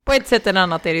På ett sätt eller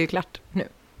annat är det ju klart nu.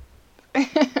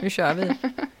 Nu kör vi.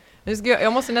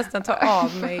 Jag måste nästan ta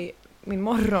av mig min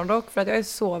morgonrock för att jag är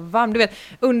så varm. Du vet,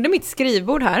 under mitt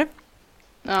skrivbord här,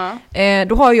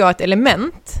 då har jag ett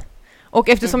element. Och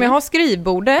eftersom jag har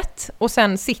skrivbordet och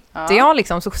sen sitter jag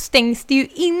liksom, så stängs det ju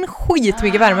in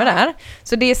skitmycket värme där.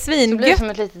 Så det är svingött. Så blir det som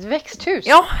ett litet växthus.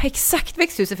 Ja, exakt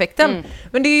växthuseffekten.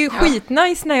 Men det är ju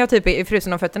skitnice när jag typ är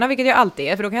frusen om fötterna, vilket jag alltid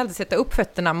är. För då kan jag alltid sätta upp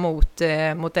fötterna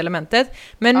mot elementet.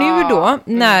 Men nu då,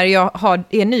 när jag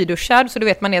är nyduschad, så du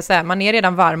vet man är så här, man är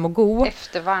redan varm och god.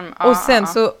 Eftervarm. Och sen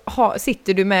så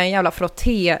sitter du med en jävla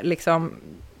frotté liksom.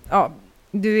 Ja,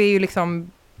 du är ju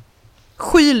liksom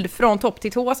skyld från topp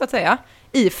till tå så att säga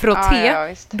i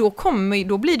frotté.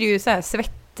 Då blir det ju så här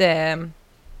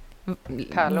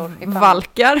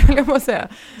valkar vill jag måste säga.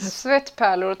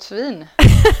 Svettpärlor och svin.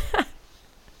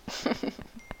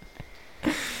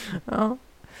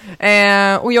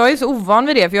 Och jag är så ovan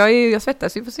vid det, för jag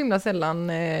svettas ju för så himla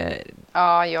sällan i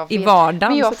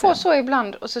vardagen. Men jag får så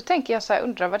ibland, och så tänker jag så här,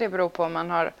 undrar vad det beror på, om man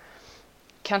har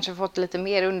kanske fått lite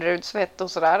mer underudsvett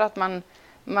och sådär, att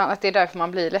det är därför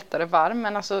man blir lättare varm.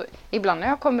 Men alltså, ibland när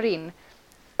jag kommer in,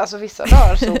 alltså vissa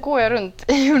dagar så går jag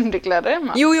runt i underkläder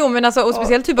hemma. Jo, men alltså, och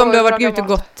speciellt typ om du har varit ute och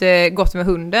gått med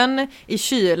hunden i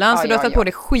kylan, så du har tagit på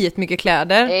dig skitmycket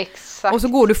kläder. Exakt. Och så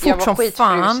går du fort som fan.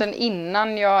 Jag var skitfrusen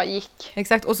innan jag gick.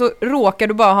 Exakt, och så råkar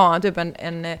du bara ha typ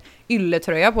en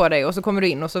ylletröja på dig, och så kommer du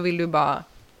in och så vill du bara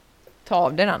ta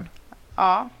av dig den.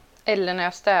 Ja. Eller när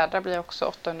jag städar blir också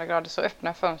 800 grader, så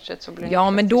öppnar fönstret så blir det.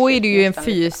 Ja, men då är det ju en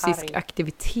fysisk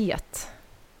aktivitet.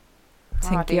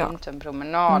 Det är inte en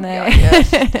promenad. Nej.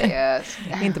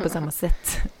 Inte på samma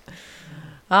sätt.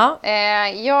 Ja.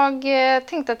 Jag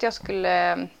tänkte att jag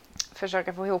skulle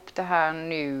försöka få ihop det här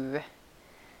nu,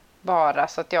 bara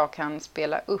så att jag kan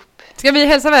spela upp. Ska vi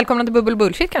hälsa välkomna till Bubbel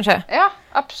Bullshit kanske? Ja,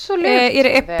 absolut. Är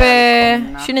det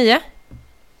EP 29?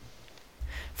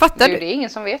 Fattar du? Det är ingen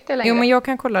som vet det längre. Jo, men jag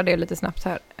kan kolla det lite snabbt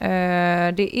här.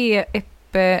 Det är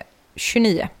EP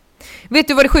 29. Vet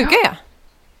du vad det sjuka är?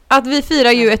 Att vi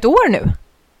firar ju ett år nu.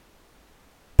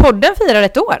 Podden firar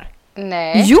ett år.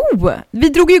 Nej. Jo, vi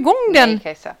drog ju igång den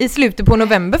i slutet på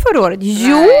november förra året.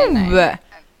 Nej.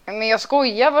 Men jag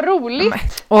skojar, vad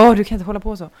roligt. Du kan inte hålla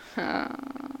på så.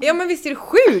 Ja, men visst är det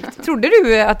sjukt. Trodde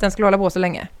du att den skulle hålla på så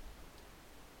länge?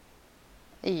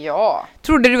 Ja.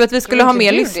 Trodde du att vi skulle ha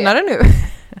mer lyssnare nu?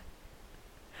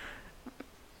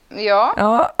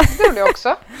 Ja, det trodde jag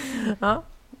också. Ja.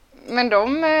 Men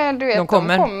de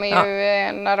kommer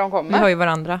ju när de kommer. Vi har ju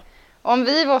varandra. Om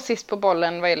vi var sist på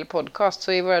bollen vad gäller podcast,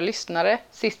 så är våra lyssnare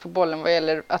sist på bollen vad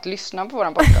gäller att lyssna på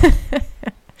våran podcast.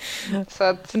 Så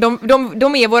att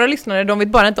de är våra lyssnare, de vet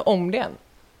bara inte om det än.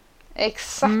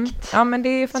 Exakt. Ja, men det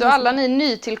är så alla ni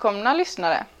nytillkomna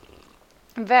lyssnare,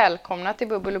 välkomna till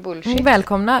Bubbel och Bullshit.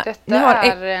 Välkomna. Detta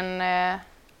är en...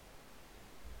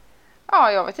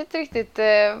 jag vet inte riktigt.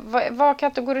 Vad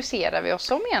kategoriserar vi oss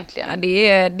som egentligen? Ja,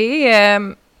 det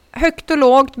är högt och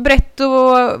lågt, brett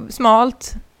och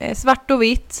smalt, svart och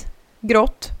vitt,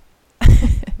 grått.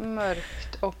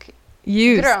 Mörkt och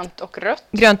ljust. Grönt och rött.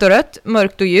 Grönt och rött,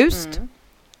 mörkt och ljust.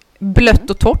 Blött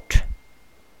och torrt.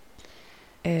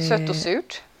 Sött och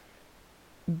surt.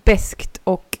 Beskt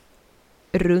och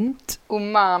runt.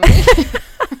 Umami.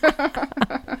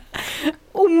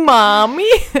 Umami.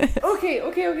 Okej,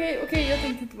 jag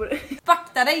tänkte inte på det.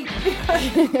 Vakta dig.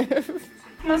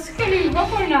 Man skruvar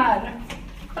på den här.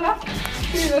 Kolla.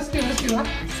 Skruva.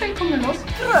 Sen kommer det loss.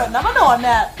 Gröna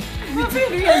bananer. Varför är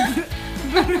du helt...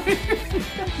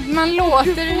 Man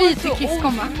låter vitekiss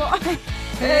komma.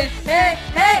 Hej!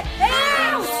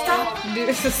 Stopp! Du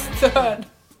är så störd.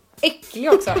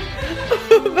 Äcklig också.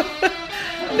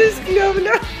 Nu skulle jag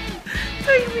vilja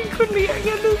ta in min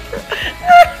kollega lite.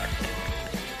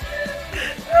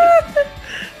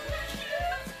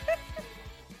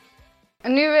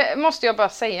 Nu måste jag bara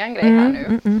säga en grej här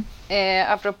nu.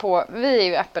 Apropå, vi är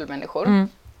ju Apple-människor.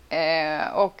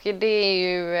 Och det är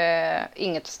ju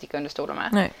inget att sticka under stolen med.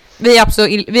 Nej. Vi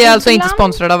är alltså inte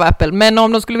sponsrade av Apple. Men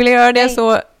om de skulle vilja göra det,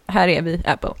 så här är vi,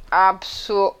 Apple.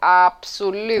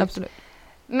 Absolut.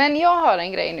 Men jag har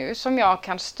en grej nu som jag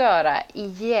kan störa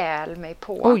ihjäl mig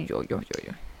på. Oj.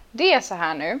 Det är så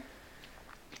här nu.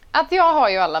 Att jag har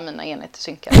ju alla mina enheter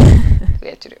synkade.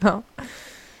 Vet ju du. Ja.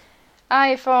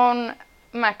 iPhone,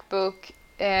 Macbook,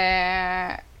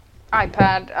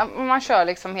 iPad. Man kör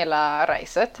liksom hela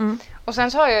racet. Och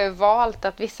sen så har jag ju valt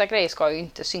att vissa grejer ska ju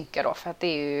inte synka då. För att det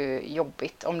är ju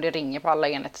jobbigt om det ringer på alla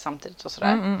enheter samtidigt och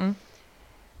sådär.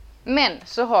 Men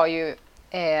så har ju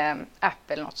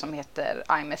Apple något som heter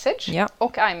iMessage. Ja.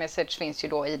 Och iMessage finns ju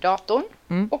då i datorn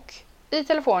och i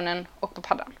telefonen och på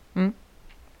paddan.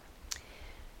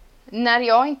 när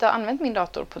jag inte har använt min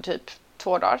dator på typ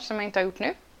 2 dagar, som jag inte har gjort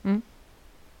nu.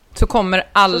 Så kommer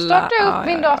alla... Så startar jag upp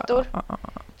min dator.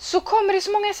 Så kommer det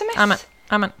så många sms.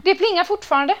 Amen. Det plingar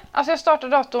fortfarande. Alltså jag startar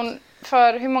datorn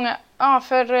för hur många... Ja,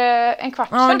 för en kvart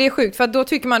sedan. Ja, det är sjukt. För att då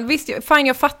tycker man, visst, fine,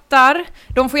 jag fattar.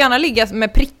 De får gärna ligga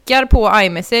med prickar på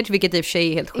iMessage, vilket i och för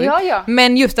sig är helt sjukt. Ja.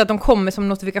 Men just att de kommer som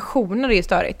notifikationer är ju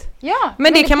störigt. Ja.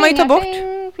 Men det kan man ju ta bort.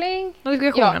 Pling.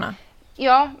 Notifikationerna.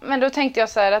 Ja, men då tänkte jag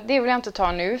så här att det vill jag inte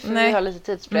ta nu, för vi har lite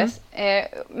tidspress.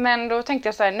 Men då tänkte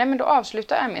jag så här, nej men då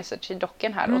avslutar iMessage i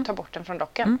docken här och tar bort den från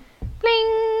docken.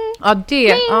 Pling! Ja,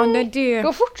 det.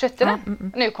 Då fortsätter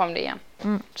den. Nu kom det igen.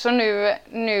 Så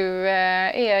nu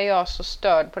är jag så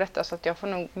störd på detta så att jag får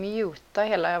nog muta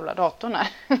hela jävla datorn här.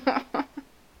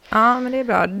 Ja, men det är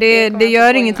bra. Det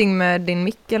gör ingenting med din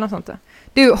mick eller något sånt där.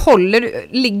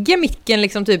 Ligger micken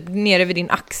liksom typ nere vid din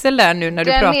axel där nu när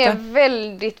du pratar? Den är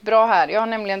väldigt bra här. Jag har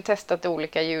nämligen testat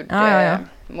olika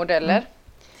ljudmodeller.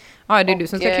 Ja, det är du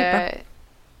som ska klippa.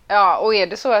 Ja, och är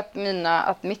det så att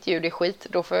mitt ljud är skit,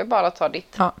 då får jag bara ta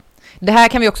ditt. Ja. Det här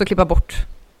kan vi också klippa bort.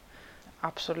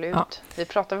 Absolut. Ja. Vi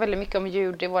pratar väldigt mycket om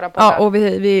ljud i våra poddar. Ja, och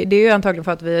det är ju antagligen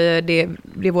för att det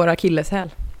blir våra akilleshäl.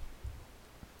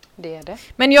 Det är det.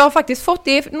 Men jag har faktiskt fått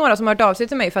några som har hört av sig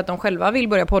till mig för att de själva vill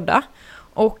börja podda.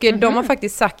 Och de har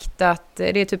faktiskt sagt att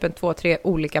det är typ 2-3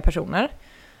 olika personer.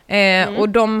 Och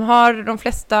de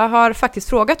flesta har faktiskt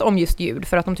frågat om just ljud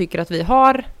för att de tycker att vi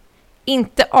har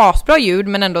inte asbra ljud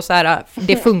men ändå så här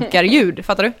det funkar ljud,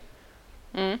 fattar du?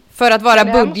 För att vara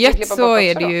budget så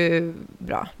är det ju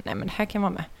bra. Nej, men det här kan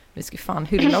vara med. Vi ska fan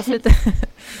hylla oss lite.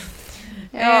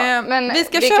 Men vi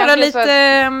ska köra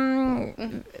lite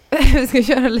vi ska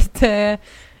köra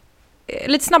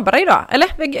lite snabbare idag,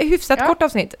 eller? Hyfsat kort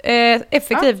avsnitt.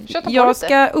 Effektivt. Jag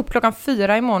ska upp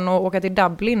 4:00 imorgon och åka till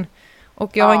Dublin.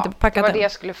 Och jag har inte packat det var den. det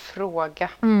jag skulle fråga.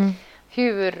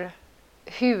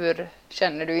 Hur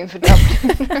känner du inför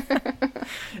Dublin?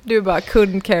 Du bara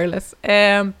couldn't careless.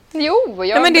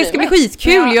 Men det ska bli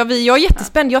skitkul. Jag är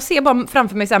jättespänd. Jag ser bara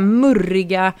framför mig så här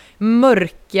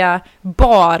mörka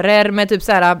barer med typ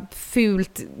så här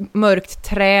fult mörkt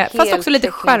trä, fast också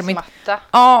lite charmigt.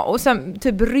 Ja, och sen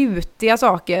typ rutiga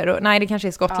saker. Nej, det kanske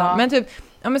är Skottland, men typ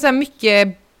så här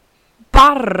mycket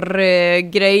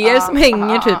barrgrejer som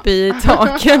hänger typ i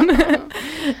taken.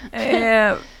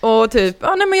 Och typ,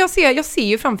 men jag ser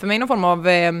ju framför mig någon form av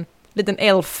liten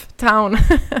elf town.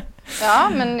 Ja,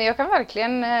 men jag kan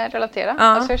verkligen relatera. Ja.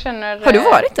 Alltså jag känner, har du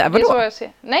varit där? Vadå? Det är så jag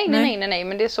ser. Nej,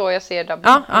 men det är så jag ser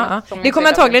Dublin. Det kommer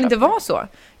antagligen inte vara så.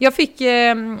 Jag fick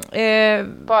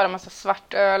bara massa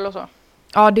svart öl och så.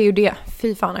 Ja, det är ju det.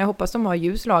 Fy fan, jag hoppas de har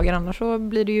ljuslager, annars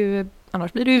blir det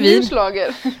ju vin.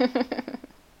 Ljuslager.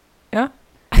 Ja.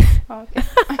 Okay.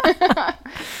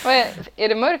 Är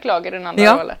det mörklager den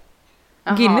andra då, eller?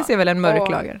 Aha. Guinness är väl en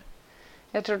mörklager?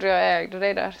 Jag trodde jag ägde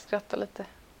dig där. Skratta lite.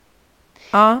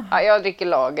 Ja, jag dricker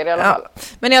lager i alla fall.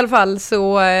 Men i alla fall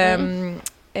så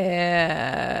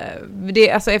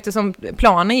alltså eftersom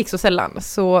planen gick så sällan,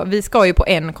 så vi ska ju på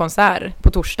en konsert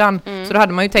på torsdagen, så då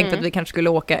hade man ju tänkt att vi kanske skulle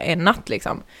åka en natt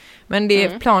liksom. Men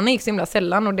planen gick så himla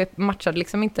sällan och det matchade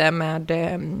liksom inte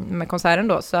med konserten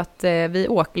då, så att vi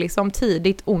åker liksom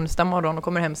tidigt onsdag morgon och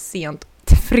kommer hem sent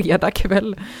fredag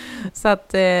kväll. Så att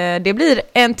det blir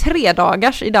en 3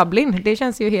 dagars i Dublin. Det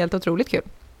känns ju helt otroligt kul.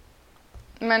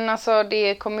 Men alltså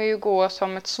det kommer ju gå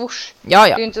som ett swoosh. Ja.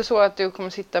 Det är ju inte så att du kommer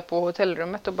sitta på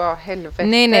hotellrummet och bara helvete,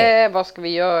 nej. Vad ska vi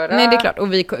göra? Nej, det är klart. Och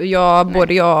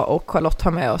både jag och Charlotte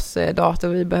har med oss dator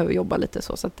och vi behöver jobba lite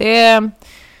så att det är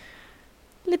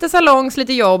lite salongs,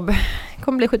 lite jobb. Det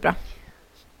kommer bli skitbra.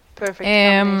 Perfect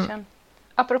combination.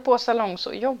 Apropå salongs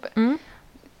och jobb.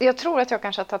 Jag tror att jag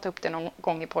kanske har tagit upp det någon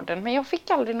gång i podden, men jag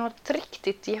fick aldrig något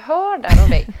riktigt gehör där av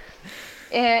dig.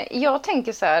 Jag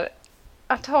tänker så här,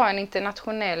 att ha en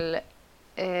internationell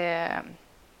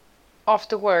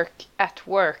after work, at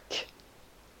work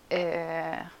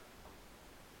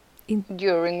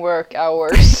during work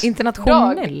hours.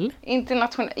 Internationell?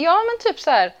 Internationell. Ja, men typ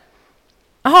så här.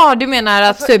 Jaha, du menar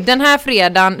att typ den här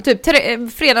fredagen, typ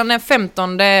fredagen den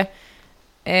 15 nej,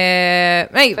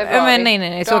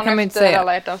 så kan man inte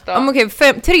säga.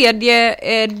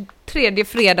 Tredje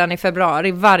fredagen i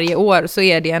februari varje år så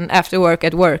är det en after work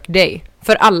at work day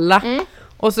för alla.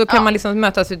 Och så kan man liksom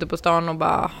mötas ute på stan och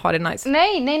bara ha det nice.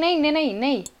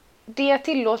 Nej. Det är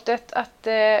tillåtet att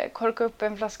korka upp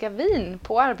en flaska vin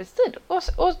på arbetstid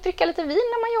och dricka lite vin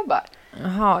när man jobbar.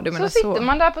 Jaha, du menar så. Sitter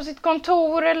man där på sitt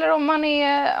kontor eller om man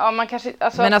är, man kanske,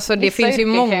 alltså, men alltså det finns ju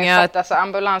många, alltså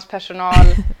ambulanspersonal,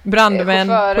 brandmän,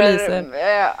 chaufförer, poliser.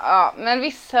 Men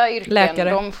vissa yrken,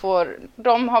 läkare.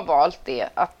 De har valt det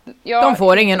att de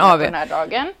får ingen AV den här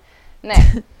dagen.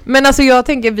 Nej. Men alltså jag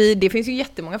tänker det finns ju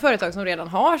jättemånga företag som redan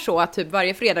har så att typ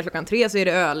varje fredag 3 så är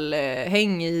det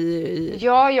ölhäng i...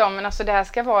 Ja, men alltså det här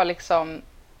ska vara liksom,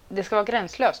 det ska vara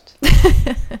gränslöst.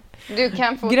 Du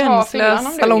kan få ta fyllan om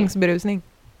du vill. Salongsberusning.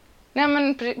 Nej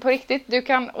men på riktigt, du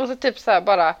kan, och så typ så här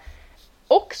bara,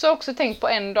 också tänk på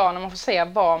en dag när man får säga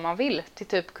vad man vill till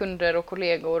typ kunder och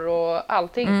kollegor och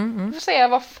allting. Du får säga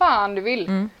vad fan du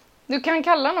vill. Du kan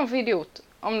kalla någon för idiot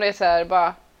om det är så här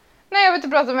bara, nej jag vill inte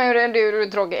prata med dig, du är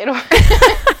tråkig idag.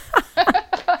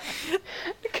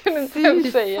 Du kunde inte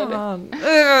ens säga det.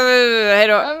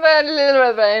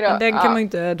 Hejdå. Den kan man ju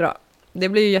inte dra. Det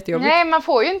blir ju jättejobbigt. Nej, man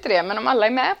får ju inte det, men om alla är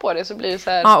med på det så blir det så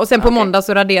här. Ja, och sen på måndag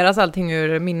så raderas allting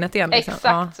ur minnet igen. Liksom.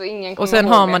 Exakt, så ingen kommer och sen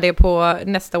ihåg har man det på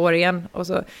nästa år igen. Och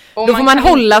så, och då får man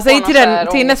hålla sig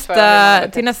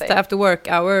till nästa after work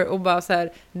hour och bara så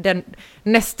här,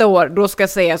 nästa år, då ska jag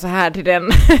säga så här till den.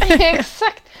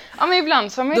 Exakt. Ja, men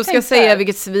ibland så har man ju då ska jag säga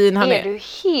vilket svin han är. Är du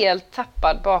helt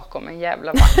tappad bakom en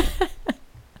jävla vagn?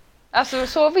 Alltså,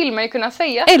 så vill man ju kunna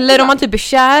säga. Eller om man typ är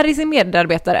kär i sin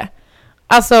medarbetare.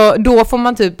 Alltså då får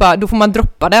man typ bara, då får man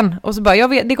droppa den och så bara, jag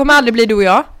vet, det kommer aldrig bli du och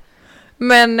jag.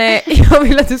 Men jag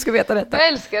vill att du ska veta detta. Jag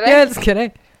älskar dig. Jag älskar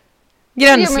dig.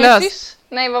 Gränslös.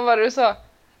 Nej, vad var det du sa?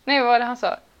 Nej, vad var det han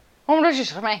sa? Om du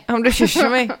kysser mig. Om du kysser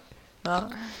mig. Ja.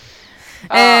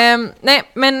 Nej,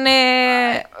 men...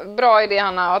 bra idé,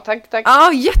 Hanna. Ja, tack.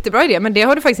 Ja, jättebra idé. Men det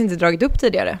har du faktiskt inte dragit upp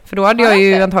tidigare. För då hade jag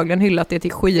ju antagligen hyllat det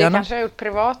till skyarna. Det kanske jag har gjort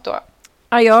privat då.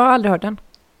 Ja, jag har aldrig hört den.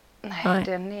 Nej.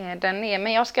 Den är,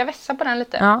 men jag ska vässa på den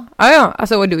lite. Ja.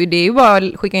 Alltså det är ju bara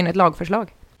att skicka in ett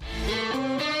lagförslag.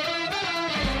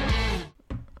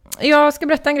 Jag ska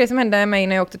berätta en grej som hände mig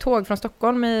när jag åkte tåg från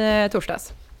Stockholm i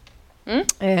torsdags.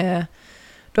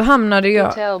 Då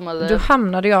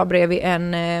hamnade jag bredvid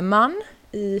en man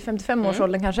i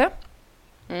 55-årsåldern kanske.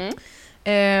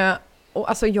 Och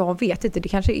alltså jag vet inte, det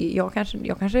kanske jag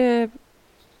kanske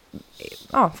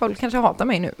folk kanske hatar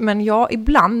mig nu, men jag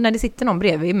ibland när det sitter någon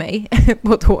bredvid mig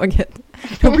på tåget,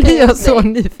 då blir jag så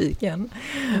nyfiken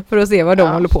för att se vad de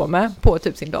håller på med på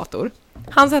typ sin dator.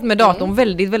 Han satt med datorn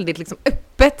väldigt, väldigt liksom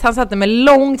öppet. Han satt med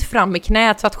långt fram i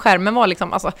knät så att skärmen var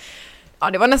liksom, alltså,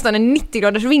 det var nästan en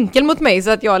 90-graders vinkel mot mig, så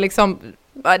att jag liksom,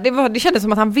 det kändes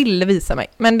som att han ville visa mig,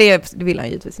 men det ville han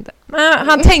givetvis inte. Men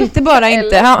han tänkte bara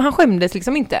inte, han skämdes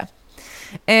liksom inte.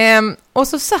 Och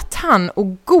så satt han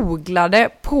och googlade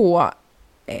på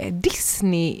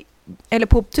Disney, eller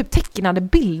på typ tecknade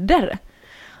bilder.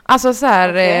 Alltså så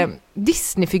här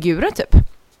Disney-figurer typ.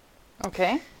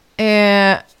 Okej.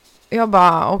 Jag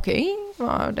bara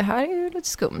det här är ju lite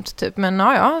skumt typ, men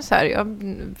så här, jag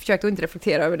försökte inte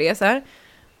reflektera över det så här.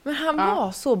 Men han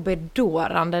var så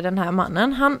bedårande, den här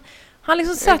mannen. Han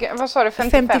liksom satt, vad sa du,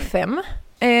 55?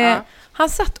 Han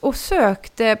satt och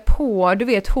sökte på, du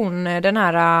vet hon, den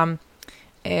här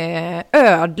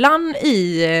ödlan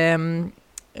i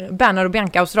Bernard och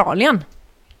Bianca, Australien.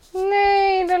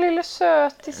 Nej, den lilla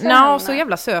sötisen. Ja, så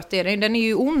jävla söt är den. Den är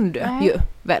ju ond ju,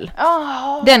 väl?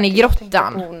 Den i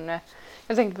grottan.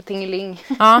 Jag tänkte på Tingeling.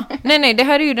 Ja, nej, det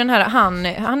här är ju den här,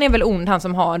 han är väl ond, han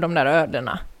som har de där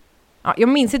ödlorna. Ja, jag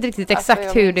minns inte riktigt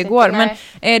exakt hur det går, men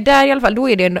där i alla fall, då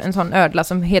är det en sån ödla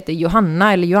som heter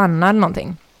Johanna eller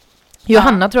någonting.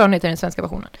 Johanna tror jag hon heter i den svenska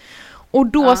versionen. Och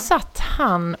då satt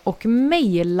han och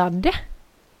mejlade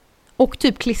och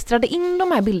typ klistrade in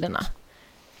de här bilderna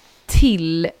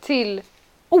till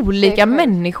olika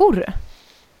människor.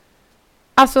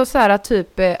 Alltså så här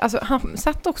typ, alltså han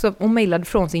satt också och mejlade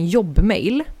från sin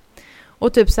jobbmail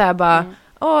och typ så här bara,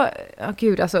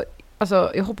 gud, alltså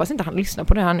jag hoppas inte han lyssnar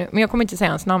på det här nu, men jag kommer inte säga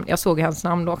hans namn. Jag såg hans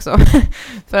namn då också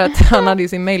för att han hade ju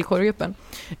sin mejlkorg öppen.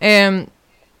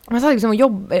 Man satt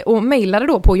liksom och mejlade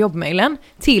då på jobbmailen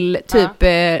till typ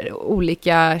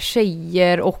olika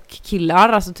tjejer och killar,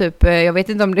 alltså typ, jag vet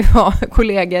inte om det var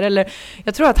kollegor eller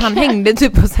jag tror att han hängde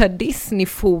typ på så här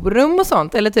Disney-forum och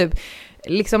sånt, eller typ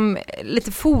liksom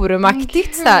lite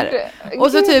forumaktigt så här.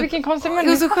 Och så typ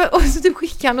och så typ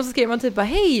skickade han och så skrev man typ bara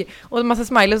hej och en massa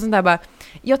smileys och sånt där bara,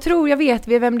 jag tror jag vet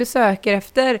vem du söker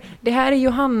efter, det här är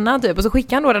Johanna typ, och så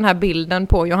skickade han då den här bilden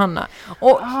på Johanna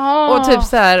och typ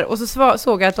så här, och så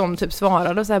såg jag att de typ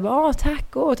svarade och så här bara,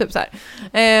 tack och typ så här.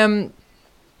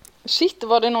 Shit,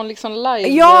 var det någon liksom live?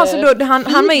 Ja, så då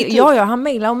han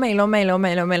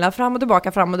mejlade fram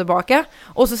och tillbaka.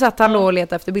 Och så satt han då och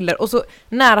letade efter bilder. Och så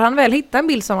när han väl hittade en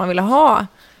bild som han ville ha,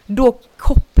 då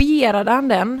kopierade han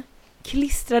den,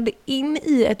 klistrade in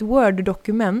i ett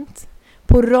Word-dokument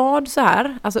på rad så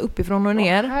här, alltså uppifrån och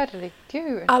ner.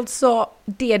 Herregud. Alltså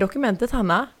det dokumentet,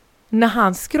 Hanna, när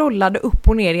han scrollade upp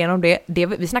och ner genom det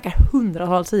vi snackar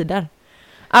hundratals sidor.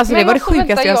 Alltså men det var det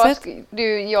sjukaste jag sett.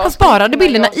 Han sparade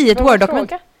bilderna i ett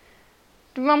Word-dokument.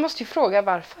 Man måste ju fråga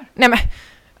varför. Nej men,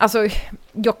 alltså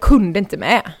jag kunde inte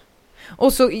med.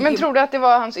 Och så, men tror du att det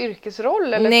var hans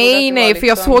yrkesroll? Eller nej, för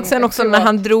jag såg sen också när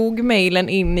han drog mejlen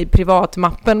in i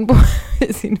privatmappen på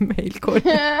sin mejlkorg.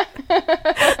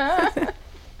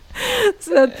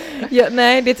 Så att,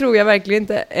 nej, det tror jag verkligen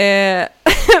inte.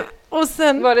 Och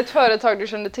sen, var det ett företag du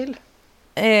kände till?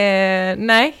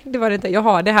 Nej, det var det inte. Jag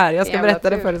har det här, jag ska berätta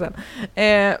det för dig sen.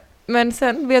 Men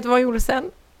sen, vet du vad han gjorde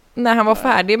sen? När han var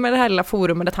färdig med det här lilla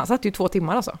forumet, han satt ju 2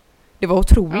 timmar alltså. Det var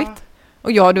otroligt. Ja.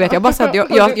 Och jag bara satt,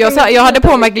 jag hade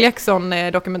på Michael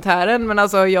Jackson-dokumentären, men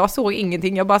alltså jag såg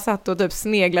ingenting, jag bara satt och typ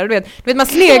sneglade, du vet man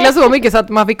sneglar så mycket så att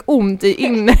man fick ont i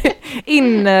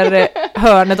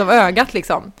innerhörnet av ögat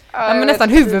liksom. Ja, men nästan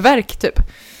huvudvärk typ.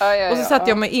 Och så satt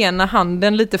jag med ena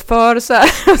handen lite för så här,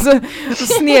 och så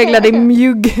sneglade i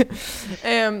mjugg.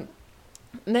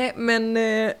 Nej, men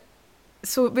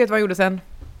så vet du vad jag gjorde sen?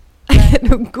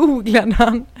 Då googlade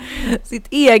han sitt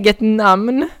eget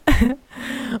namn.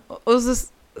 Och så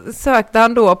sökte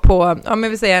han då på, ja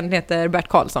men vi säger han heter Bert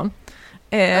Karlsson.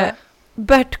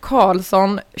 Bert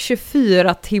Karlsson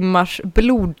 24 timmars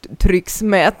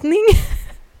blodtrycksmätning.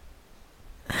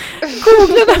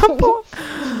 Googlade han på.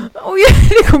 Och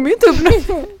det kommer ju inte upp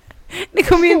något. Det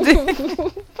kommer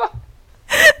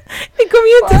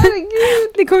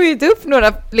ju inte upp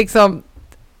några liksom.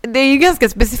 Det är ju ganska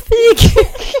specifik.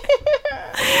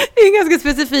 Det är en ganska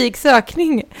specifik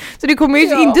sökning. Så det kommer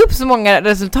ju inte upp så många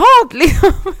resultat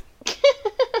liksom.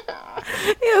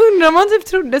 Jag undrar om man typ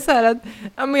trodde så här att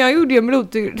men jag gjorde ju en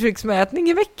blodtrycksmätning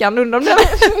i veckan. Undrar om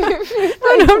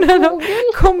den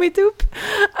har kommit upp.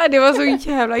 Det var så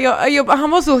jävla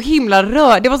han var så himla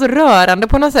det var så rörande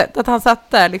på något sätt att han satt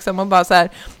där liksom och bara så här,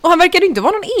 och han verkade inte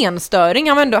vara någon enstöring.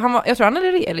 Jag tror han hade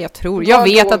jag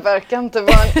vet att verkar inte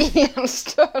vara en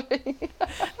enstöring.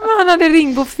 Han hade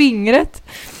ring på fingret.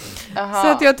 Aha, så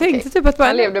att jag tänkte typ att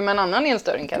han levde med en annan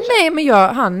enstöring kanske. Nej, men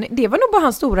det var nog bara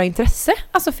hans stora intresse,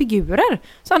 alltså figurer.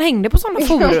 Så han hängde på sådana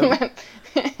forum.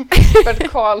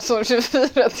 Bert Karlsson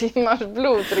 24 timmars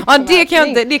blodtryck. Ja, det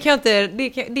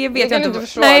vet jag inte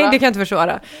försvara. Nej, det kan jag inte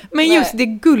försvara. Men just det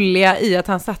gulliga i att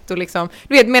han satt och liksom,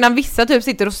 du vet, medan vissa typ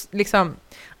sitter och liksom,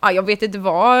 jag vet inte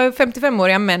vad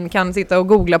 55-åriga män kan sitta och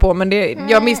googla på, men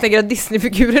jag misstänker att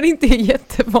Disney-figurer inte är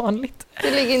jättevanligt.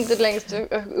 Det ligger inte längst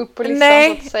upp på listan,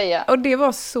 så att säga. Och det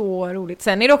var så roligt.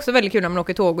 Sen är det också väldigt kul när man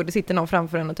åker tåg och det sitter någon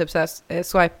framför en och typ så här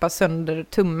swipa sönder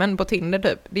tummen på Tinder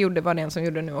typ. Det var den som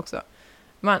gjorde nu också.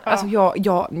 Alltså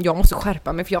jag måste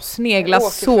skärpa mig för jag sneglar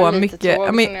så mycket.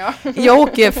 Jag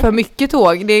åker för mycket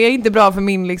tåg. Det är inte bra för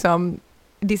min liksom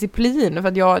disciplin,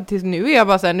 för att tills nu är jag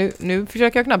bara så här, nu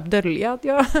försöker jag knappt dölja att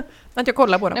jag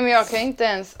kollar på dem. Nej, men jag kan inte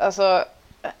ens, alltså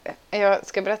jag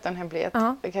ska berätta en hemlighet.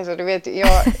 Alltså, du vet,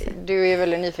 du är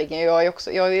väldigt nyfiken. Jag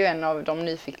är ju en av de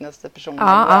nyfiknaste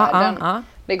personerna i världen.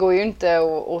 Det går ju inte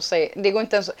att säga, det går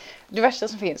inte ens, det värsta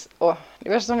som finns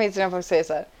är när folk säger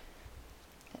så här.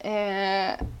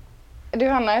 Du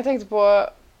Hanna, jag tänkte på,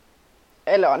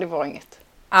 eller det var inget.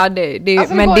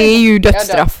 Alltså, men det är ju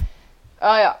dödsstraff.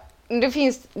 Ja.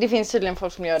 Det finns tydligen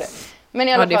folk som gör det. Men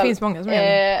i alla fall, det finns många som gör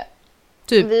det.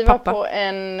 Typ vi var på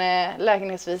en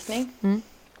lägenhetsvisning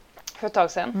för ett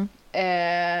tag sedan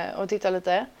och tittade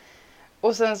lite.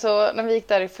 Och sen så när vi gick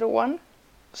därifrån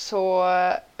så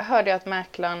hörde jag att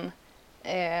mäklaren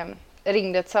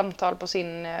ringde ett samtal på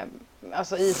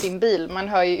alltså i sin bil. Man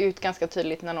hör ju ut ganska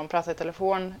tydligt när någon pratar i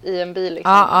telefon i en bil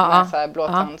liksom, med så här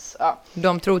blåtands.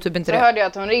 De tror typ inte så det. Så hörde jag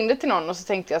att hon ringde till någon och så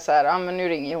tänkte jag så här, men nu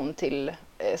ringer hon till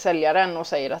säljaren och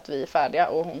säger att vi är färdiga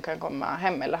och hon kan komma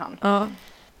hem, eller han.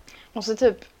 Och så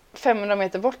typ 500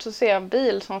 meter bort så ser jag en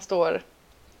bil som står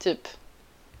typ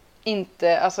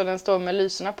inte, alltså den står med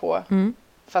lyserna på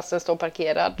fast den står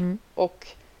parkerad och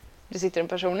det sitter en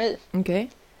person i. Okej.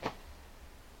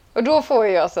 Och då får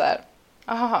jag så här,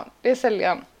 det är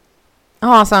säljaren. Så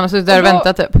han har suttit där och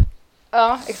väntat typ.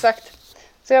 Ja, exakt.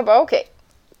 Så jag bara okej.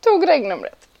 Tog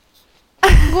regnumret.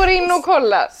 Går in och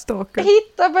kollar. Stalker.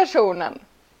 Hittar personen.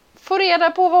 Får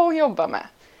reda på vad hon jobbar med.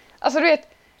 Alltså du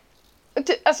vet,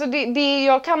 alltså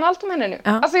jag kan allt om henne nu.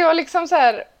 Alltså jag liksom så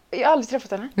här, jag har aldrig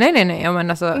träffat henne. Nej,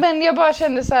 men jag bara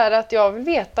kände så här att jag vill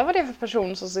veta vad det är för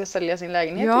person som ska sälja sin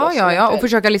lägenhet till oss. Ja, och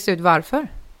försöka lista ut varför.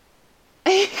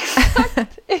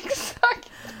 Exakt.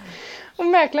 Och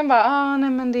mäklaren bara, nej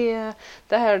men det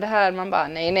här och det här. Man bara,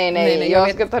 nej,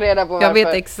 jag ska ta reda på varför. Jag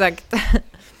vet exakt.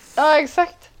 Ja,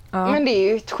 exakt. Men det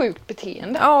är ju ett sjukt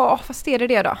beteende. Ja, fast är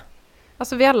det då?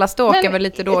 Alltså vi alla stalkar väl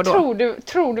lite då och då.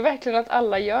 Tror du verkligen att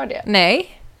alla gör det?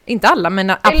 Nej, inte alla, men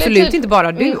absolut typ, inte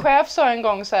bara du. Min chef sa en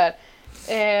gång så här,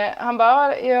 han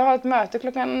bara, jag har ett möte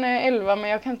klockan 11 men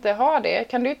jag kan inte ha det.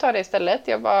 Kan du ta det istället?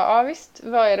 Jag bara, ja visst,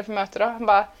 vad är det för möte då? Han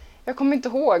bara, jag kommer inte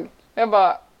ihåg. Jag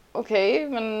bara, okej,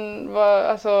 men vad,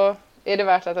 alltså, är det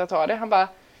värt att jag tar det? Han bara,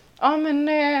 ja men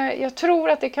jag tror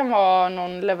att det kan vara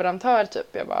någon leverantör typ.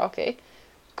 Jag bara, okej.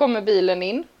 Kommer bilen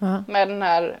in med den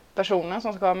här personen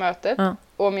som ska ha mötet.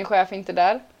 Och min chef är inte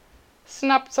där.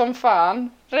 Snabbt som fan.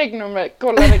 Regnummer,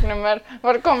 kolla regnummer.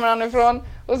 Var kommer han ifrån?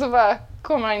 Och så bara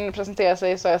kommer han in och presenterar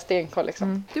sig, så är jag stenkoll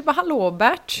liksom. Du bara, hallå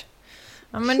Bert.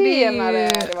 Ja, men tjenare,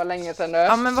 det var länge sedan.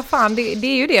 Ja men vad fan, det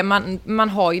är ju det. Man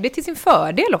har ju det till sin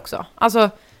fördel också. Alltså,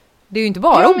 det är ju inte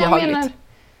bara obehagligt.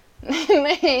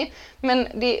 Nej, men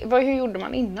hur gjorde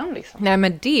man innan liksom? Nej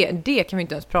men det kan vi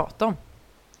inte ens prata om.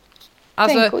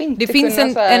 Alltså, det finns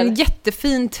en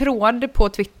jättefin tråd på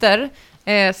Twitter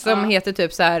som heter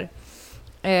typ så här.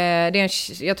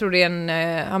 Jag tror det är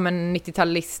en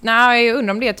 90-talist. Nej, jag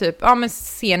undrar om det är typ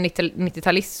sen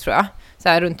 90-talist tror jag. Så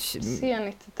här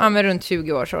runt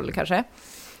 20 års ålder kanske.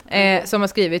 Som har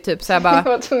skrivit typ så här bara. Jag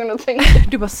var tvungen att tänka.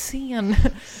 Du bara sen.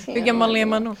 Hur gammal är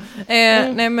man då?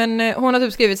 Nej men hon har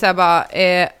typ skrivit så här bara.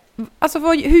 Alltså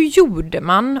hur gjorde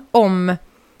man om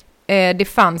det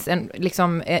fanns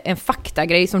en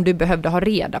faktagrej som du behövde ha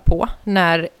reda på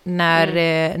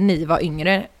när ni var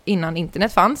yngre innan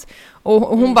internet fanns. Och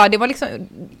hon bara, det var liksom,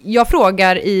 jag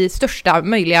frågar i största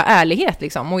möjliga ärlighet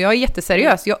liksom, och jag är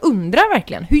jätteseriös. Jag undrar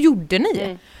verkligen, hur gjorde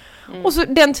ni? Och så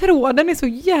den tråden är så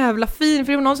jävla fin,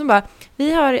 för det var någon som bara,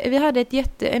 vi hade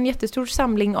en jättestor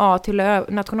samling till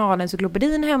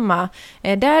Nationalencyklopedin hemma.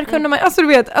 Där kunde man, alltså du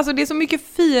vet, alltså det är så mycket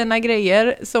fina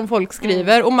grejer som folk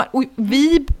skriver och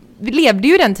vi levde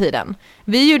ju den tiden.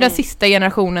 Vi är ju den sista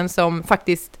generationen som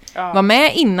faktiskt var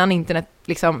med innan internet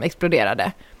liksom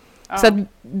exploderade. Så att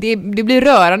det blir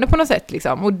rörande på något sätt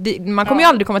liksom. Och man kommer ju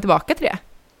aldrig komma tillbaka till det.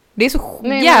 Det är så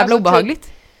jävla obehagligt.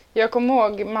 Typ, jag kommer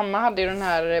ihåg, mamma hade ju den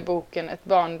här boken Ett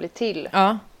barn blir till.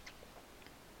 Ja.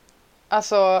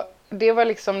 Alltså, det var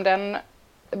liksom den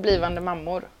blivande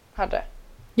mammor hade.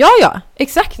 Ja,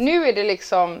 exakt. Nu är det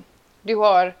liksom, du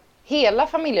har hela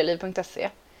familjeliv.se.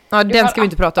 Ja, den ska vi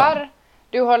inte prata om.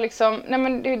 Du har liksom, nej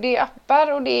men det är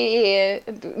appar och det är,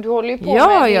 du håller ju på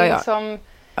med liksom.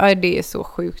 Ja, det är så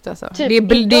sjukt alltså. Typ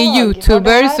det är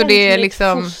YouTubers och det är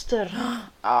liksom.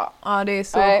 Ja, det är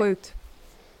så sjukt.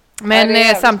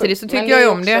 Men samtidigt så tycker jag ju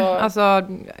om det. Alltså,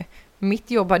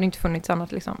 mitt jobb hade inte funnits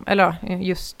annat liksom. Eller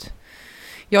just.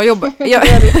 Jag jobbat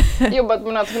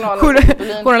på nationalen.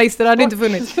 Journalister hade inte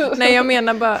funnits. Nej, jag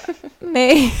menar bara.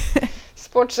 Nej.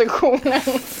 Sportsektionen.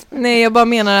 Nej, jag bara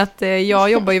menar att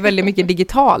jag jobbar ju väldigt mycket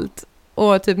digitalt.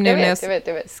 Och typ nu när jag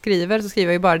skriver så skriver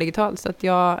jag ju bara digitalt. Så att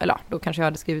då kanske jag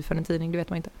hade skrivit för en tidning, det vet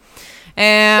man inte.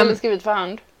 Eller skrivit för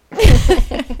hand.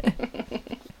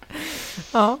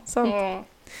 Ja, sant.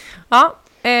 Ja.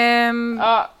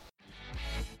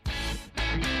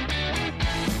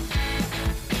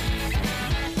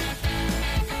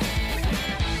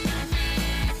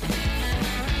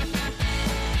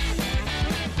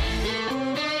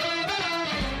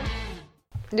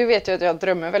 Du vet ju att jag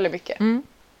drömmer väldigt mycket.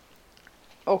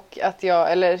 Och att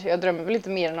jag drömmer väl inte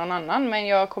mer än någon annan, men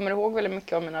jag kommer ihåg väldigt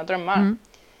mycket av mina drömmar.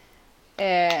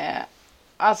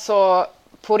 Alltså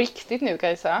på riktigt nu,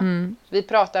 Kajsa. Vi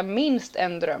pratar minst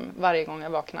en dröm varje gång jag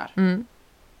vaknar.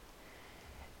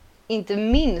 Inte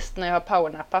minst när jag har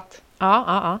powernappat.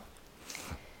 Ja.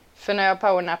 För när jag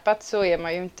har powernappat så är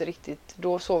man ju inte riktigt,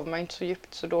 då sover man ju inte så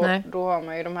djupt. Så då har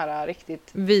man ju de här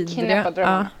riktigt knäppa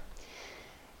drömmarna.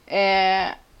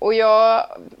 Och jag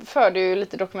förde ju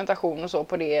lite dokumentation och så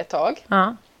på det ett tag.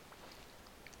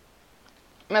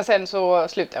 Men sen så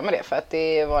slutade jag med det för att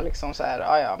det var liksom så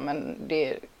här, men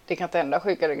det kan inte hända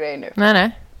sjukare grejer nu.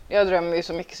 Nej. Jag drömmer ju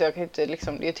så mycket så jag kan inte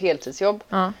liksom, det är ett heltidsjobb.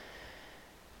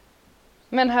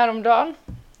 Men häromdagen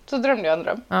så drömde jag en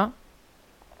dröm.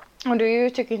 Och du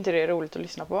tycker inte det är roligt att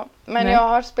lyssna på. Men jag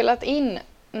har spelat in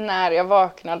när jag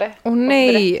vaknade och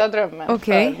berättade drömmen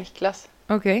för Niklas.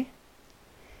 Okej.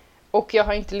 Och jag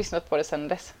har inte lyssnat på det sedan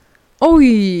dess.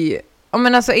 Oj! Ja,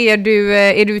 men alltså är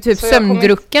du typ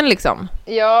sömndrucken liksom?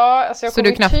 Ja, alltså jag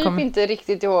kommer typ inte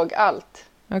riktigt ihåg allt.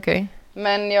 Okej.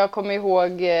 Men jag kommer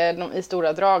ihåg dem i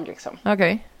stora drag liksom.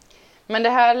 Okej. Men det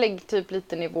här lägger typ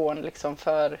lite nivån liksom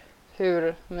för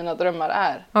hur mina drömmar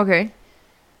är. Okej.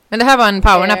 Men det här var en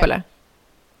powernap eller?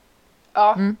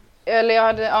 Ja. Eller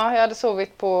jag hade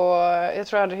sovit på, jag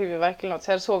tror jag hade huvudvärk eller något,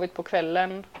 så jag hade sovit på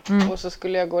kvällen och så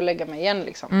skulle jag gå och lägga mig igen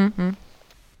liksom.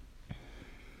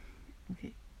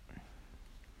 Okej.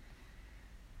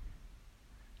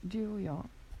 Du och jag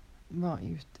var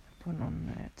ute på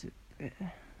någon typ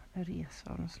resa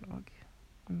av något slag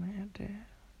med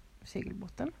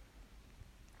segelbåten.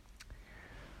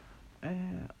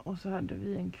 Och så hade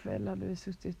vi en kväll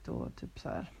suttit och typ så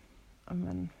här,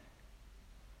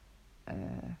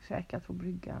 käkat på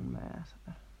bryggan med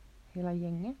hela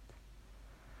gänget.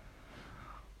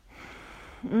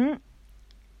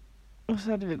 Och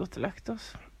så hade vi gått och lagt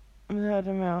oss. Vi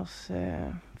hade med oss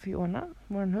Fiona,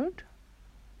 vår hund.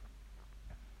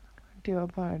 Det var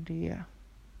bara det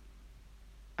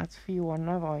att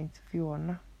Fiona var inte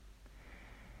Fiona.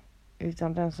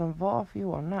 Utan den som var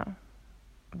Fiona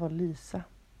var Lisa.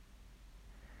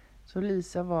 Så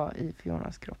Lisa var i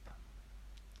Fionas kropp.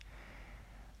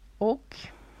 Och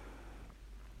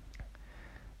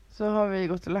så har vi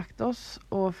gått och lagt oss.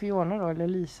 Och Fiona då, eller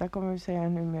Lisa kommer vi säga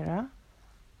numera,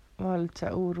 var lite så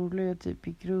här orolig och typ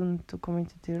gick runt och kom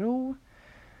inte till ro.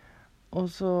 Och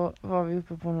så var vi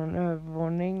uppe på någon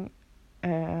övervåning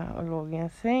och låg i en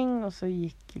säng. Och så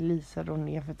gick Lisa då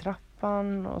ner för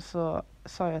trappan. Och så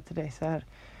sa jag till dig så här: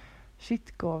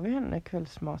 shit, gav vi henne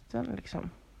kvällsmaten liksom?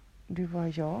 Du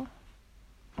var ja.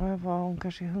 Och jag var, hon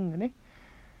kanske är hungrig.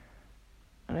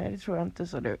 Nej, det tror jag inte,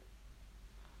 så du.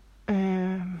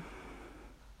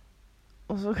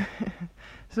 Och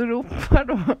så ropar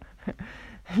då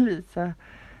Lisa,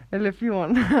 eller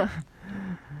Fiona,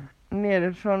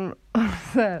 nerifrån och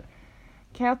så här: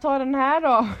 kan jag ta den här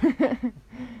då?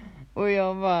 Och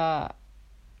jag bara,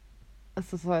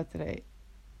 så sa jag till dig: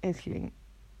 älskling,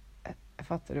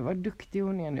 fattar du vad duktig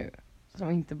hon är nu? Som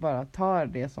inte bara tar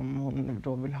det som hon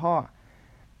då vill ha,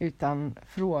 utan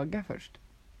fråga först.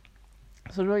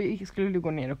 Så då skulle du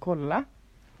gå ner och kolla.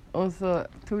 Och så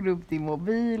tog du upp din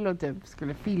mobil och typ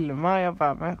skulle filma. Jag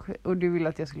bara, och du ville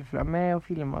att jag skulle följa med och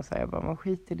filma. Och så jag bara, man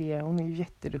skiter i det. Hon är ju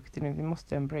jätteduktig nu. Vi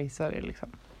måste embracea det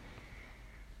liksom.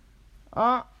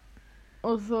 Ja.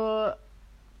 Och så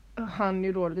hann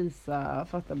ju då Lisa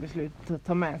fatta beslutet att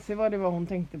ta med sig vad det var hon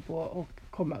tänkte på och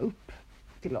komma upp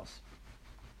till oss.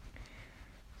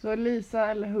 Så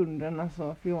Lisa, eller hunden,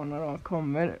 alltså Fiona då,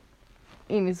 kommer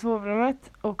in i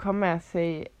sovrummet och har med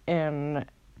sig en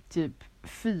typ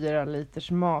 4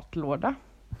 liters matlåda.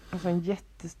 Alltså en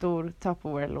jättestor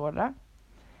Tupperware-låda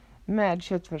med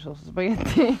köttfärssås och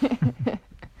spagetti.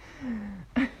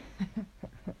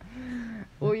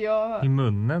 Och jag... I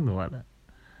munnen då, eller?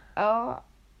 Ja,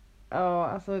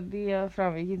 alltså det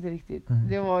framgick inte riktigt.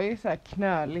 Det var ju så här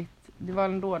knöligt. Det var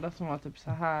en låda som var typ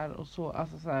så här och så,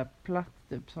 alltså så här platt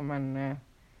typ som en,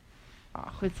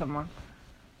 skitsamma.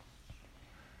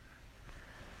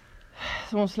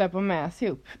 Som hon släpper med sig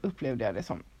upp, upplevde jag det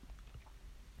som.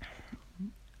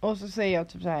 Och så säger jag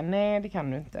typ så här: nej, det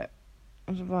kan du inte.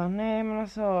 Och så bara, nej men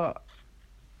alltså.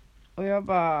 Och jag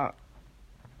bara,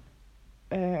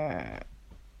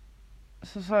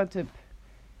 så sa jag typ: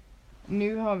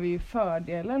 nu har vi ju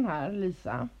fördelen här,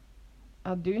 Lisa,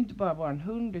 att du inte bara var en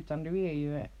hund, utan du är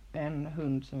ju en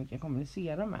hund som vi kan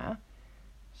kommunicera med.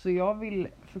 Så jag vill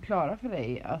förklara för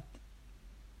dig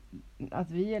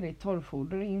att vi ger dig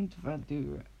torrfoder är inte för att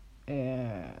du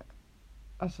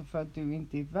alltså för att du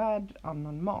inte är värd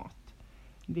annan mat.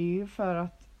 Det är ju för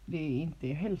att det inte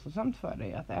är hälsosamt för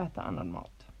dig att äta annan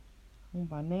mat. Hon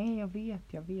bara, nej jag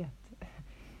vet.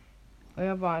 Och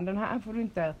jag bara, den här får du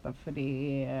inte äta för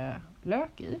det är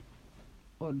lök i.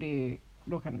 Och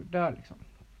då kan du dö liksom.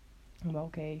 Hon bara,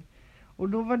 okej. Och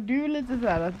då var du lite så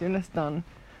här att du nästan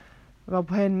var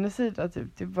på hennes sida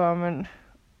typ bara, men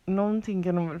någonting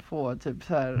kan de väl få typ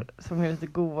så här som är lite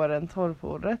godare än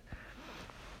torrfodret.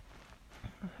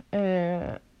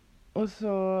 Och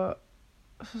så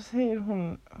säger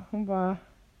hon bara,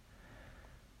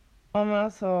 ja men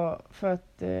alltså för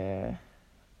att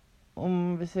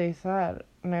om vi säger så här,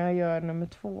 när jag gör nummer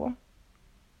 2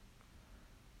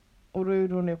 och då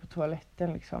gjorde hon det på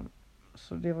toaletten liksom,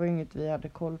 så det var inget vi hade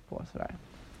koll på sådär.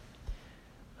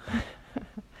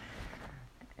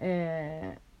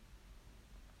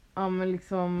 Ja men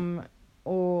liksom,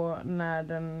 och när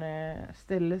den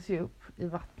ställer sig upp i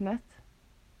vattnet,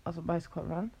 alltså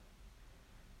bajskorven,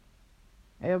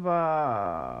 jag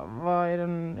bara, vad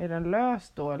är den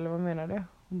lös då, eller vad menar du?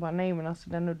 Hon bara, nej men alltså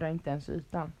den nuddar inte ens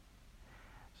ytan.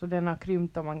 Så den har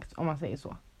krympt om man säger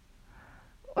så.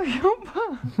 Och jag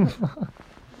bara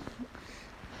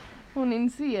hon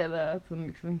inser att hon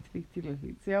liksom inte fick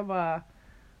tillräckligt. Så jag bara,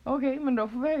 okej, men då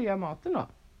får vi höja maten då.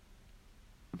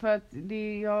 För att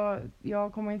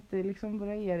jag kommer inte liksom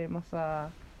börja ge dig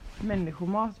massa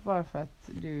människomat bara för att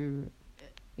du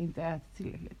inte äter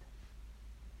tillräckligt.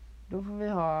 Då får vi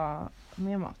ha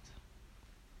mer mat.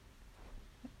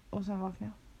 Och sen vaknar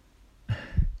jag.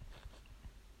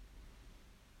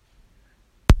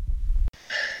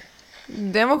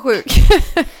 Den var sjuk.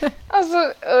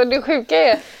 Alltså det sjuka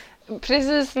är,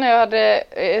 precis när jag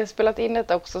hade spelat in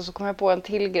detta också så kom jag på en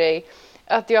till grej.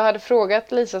 Att jag hade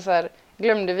frågat Lisa så här,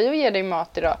 glömde vi att ge dig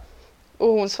mat idag? Och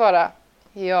hon svarade,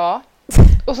 ja.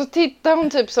 Och så tittar hon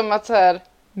typ som att så här,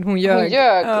 Hon ljög.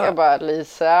 Ja. Jag bara,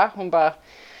 Lisa, hon bara,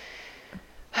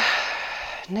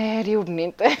 nej det gjorde ni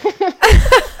inte.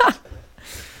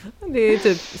 Det är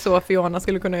typ så Fiona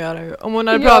skulle kunna göra. Om hon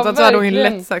hade pratat så hade hon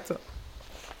lätt sagt så.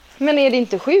 Men är det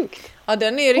inte sjukt? Ja,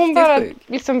 den är riktigt Hon bara sjuk.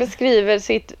 liksom beskriver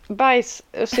sitt bajs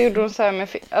och så gjorde hon så här med,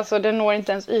 alltså den når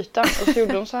inte ens ytan. Och så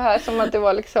gjorde hon så här som att det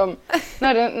var liksom,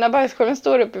 när bajskorven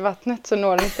står upp i vattnet så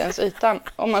når den inte ens ytan.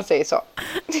 Om man säger så.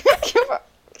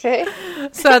 Okay.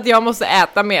 Så att jag måste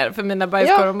äta mer för mina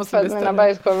bajskorvar måste bli större. Ja, för att mina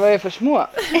bajskorvar är för små.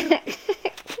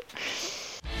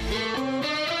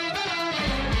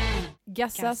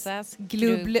 Gassas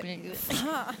glubble...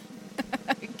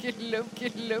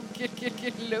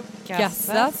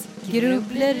 Gassas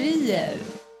grubblerier.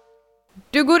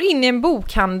 Du går in i en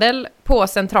bokhandel på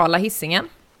centrala Hisingen.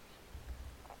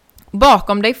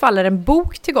 Bakom dig faller en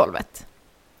bok till golvet.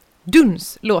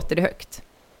 Duns låter det högt.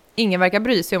 Ingen verkar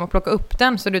bry sig om att plocka upp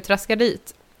den så du traskar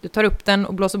dit. Du tar upp den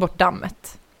och blåser bort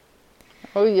dammet.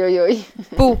 Oj, oj, oj.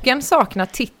 Boken saknar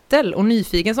titel och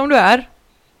nyfiken som du är,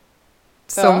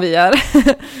 som vi är,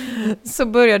 så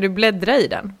börjar du bläddra i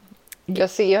den. Jag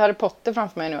ser Harry Potter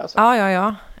framför mig nu alltså.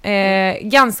 Ja.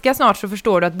 Ganska snart så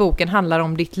förstår du att boken handlar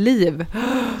om ditt liv.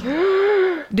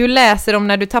 Du läser om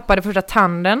när du tappade första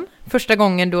tanden, första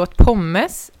gången du åt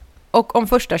pommes och om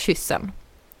första kyssen.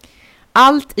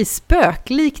 Allt i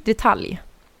spöklik detalj.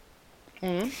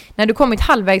 När du kommit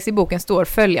halvvägs i boken står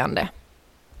följande.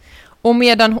 Och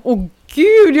medan...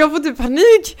 Gud, jag får typ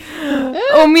panik!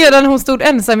 Och medan hon stod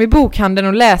ensam i bokhandeln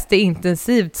och läste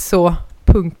intensivt så... ...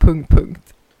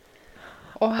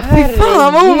 Fy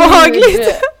fan vad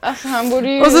obehagligt! Alltså, han borde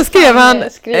ju och så skrev han...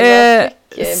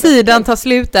 sidan tar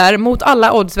slut där. Mot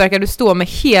alla odds verkar du stå med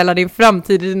hela din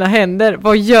framtid i dina händer.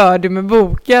 Vad gör du med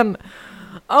boken?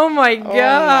 Oh my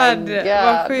god!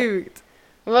 Vad sjukt!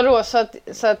 Vadå,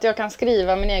 så att jag kan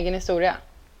skriva min egen historia?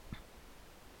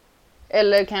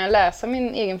 Eller kan jag läsa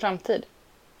min egen framtid?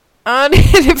 Ja,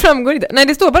 det framgår inte. Nej,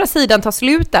 det står bara sidan tar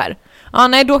slut där. Ja,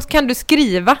 nej, då kan du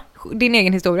skriva din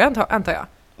egen historia, antar jag.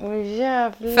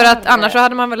 Jävlar. För att annars så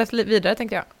hade man väl läst vidare,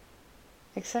 tänkte jag.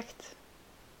 Exakt.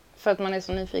 För att man är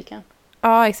så nyfiken.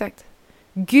 Ja, exakt.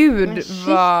 Gud,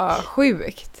 vad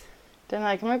sjukt. Den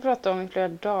här kan man ju prata om i flera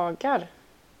dagar.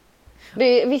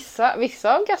 Det är,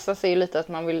 vissa av Gassa säger lite att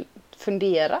man vill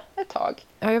fundera ett tag.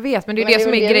 Ja, jag vet, men det är det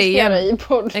som är grejen. I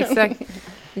podden. Exakt.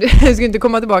 Du ska inte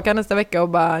komma tillbaka nästa vecka och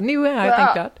bara, nu är jag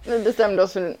tänkt klart. Vi bestämde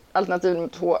oss för alternativ nummer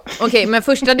 2. Okej, men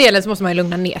första delen så måste man ju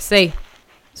lugna ner sig.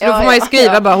 Så då får man ju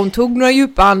skriva bara, hon tog några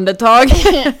djupa andetag.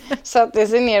 Satte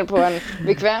sig ner på en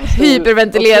bekväm stol.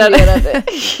 Hyperventilerade.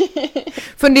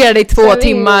 Funderade i 2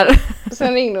 timmar.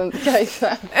 Sen ringde hon till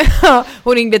Kajsa.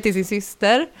 Hon ringde till sin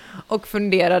syster och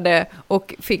funderade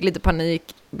och fick lite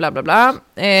panik. Bla bla bla.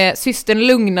 Systern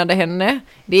lugnade henne.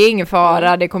 Det är ingen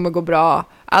fara, det kommer gå bra.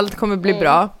 Allt kommer bli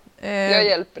bra. Jag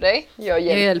hjälper dig. Jag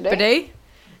hjälper dig.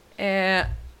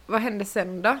 Vad hände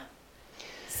sen då?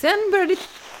 Sen började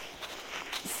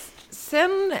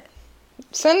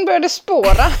Sen började det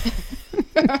spåra.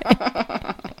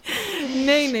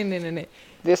 Nej.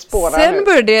 Det spårar sen nu.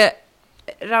 började det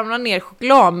ramla ner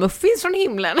chokladmuffins från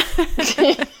himlen.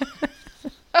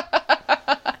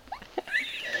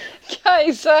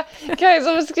 Kajsa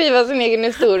får skriva sin egen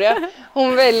historia.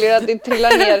 Hon väljer att det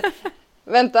trillar ner.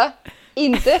 Vänta,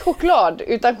 inte choklad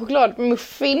utan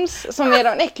chokladmuffins som är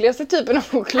den äckligaste typen av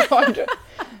choklad.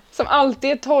 Som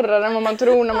alltid är torrare än vad man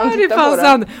tror när man tittar på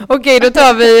den. Okej, då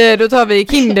tar vi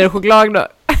kinderchoklad då.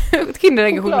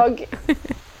 Kinderägg-choklad.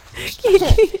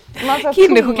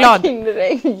 Kinderchoklad.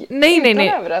 Nej.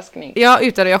 Överraskning. Ja,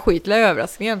 utan jag skitlar i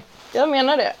överraskningen. Jag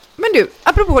menar det. Men du,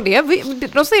 apropå det,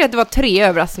 de säger att det var 3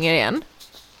 överraskningar igen.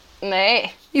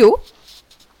 Nej. Jo.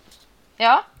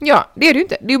 Ja. Ja, det är det ju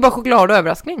inte. Det är ju bara choklad och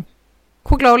överraskning.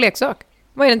 Choklad och leksak.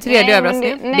 Vad är den tredje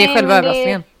överraskningen? Det är själva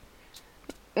överraskningen.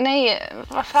 Nej,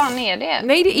 vad fan är det?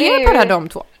 Nej, det är bara de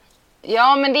 2.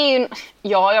 Ja, men det är ju...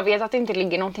 Ja, jag vet att det inte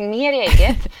ligger någonting mer i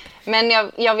ägget. Men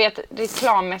jag vet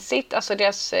reklammässigt, alltså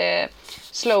deras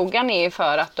slogan är ju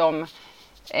för att de...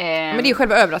 Men det är ju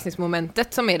själva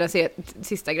överraskningsmomentet som är den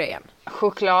sista grejen.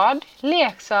 Choklad,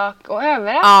 leksak och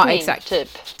överraskning. Ja, exakt.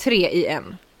 Typ. 3 i 1.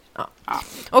 Ja.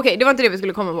 Okej, det var inte det vi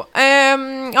skulle komma på.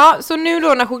 Ja, så nu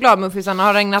då när chokladmuffinsarna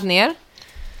har regnat ner.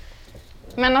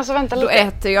 Men alltså vänta lite. Då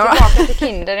äter jag. Tillbaka till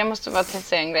Kinder, jag måste bara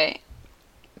testa en grej.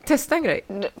 Testa en grej?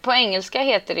 På engelska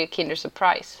heter det Kinder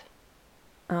Surprise.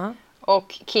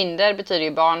 Och Kinder betyder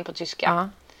ju barn på tyska.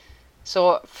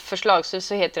 Så förslagsvis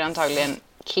så heter det antagligen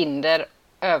Kinder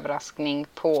överraskning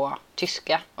på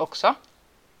tyska också.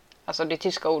 Alltså det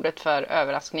tyska ordet för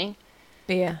överraskning.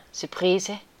 Det är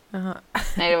Surprise. Aha.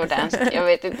 Nej, det var danskt. Jag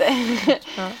vet inte.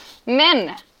 Men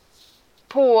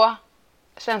på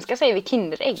svenska säger vi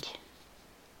kinderägg.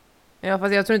 Ja,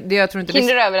 fast jag tror inte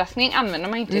Kinderöverraskning använder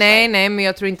man inte. Nej, men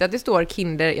jag tror inte att det står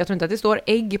kinder. Jag tror inte att det står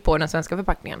ägg på den svenska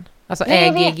förpackningen. Alltså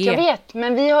nej, jag vet.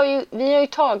 Men vi har ju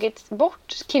tagit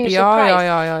bort Kinder Surprise.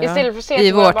 Ja. Istället för att säga i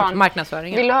till våra vårt barn,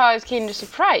 marknadsföring. vill du ha ett Kinder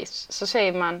Surprise? Så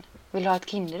säger man, vill du ha ett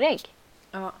kinderägg?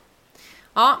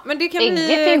 Ja, men det kan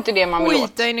ägget är inte det man vill åt.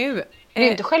 Skita i nu. Det är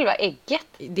ju inte själva ägget.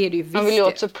 Det är det ju visst. Man vill ju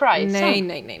åt surprisen.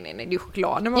 Nej. Det är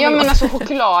chokladen man ja, vill men åt. alltså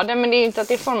chokladen. Men det är ju inte att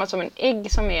det är format som en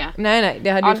ägg som är... Nej. Det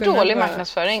hade ju kunnat dålig vara...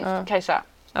 marknadsföring, Kajsa.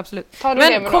 Absolut.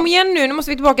 Men kom igen nu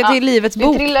måste vi tillbaka till livets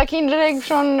bok. Det trillar kinderägg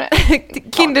från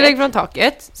kinderägg från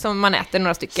taket som man äter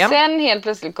några stycken. Sen helt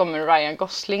plötsligt kommer Ryan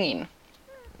Gosling in.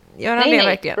 Gör han det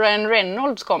verkligen? Ryan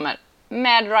Reynolds kommer.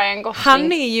 Med Ryan Gosling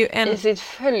han är ju i sitt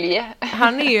följe.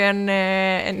 Han är ju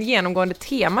en genomgående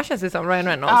tema känns det som, Ryan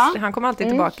Reynolds. Ja. Han kommer alltid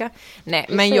tillbaka. Nej,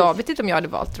 men jag vet inte om jag hade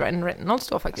valt Ryan Reynolds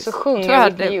då faktiskt. Så sjunger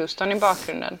Whitney Houston i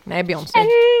bakgrunden. Nej, Beyoncé.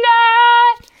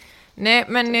 Nej,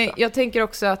 men jag tänker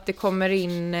också att det kommer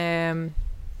in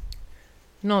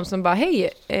någon som bara, hej.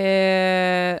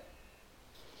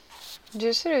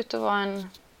 Du ser ut att vara en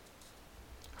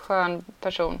skön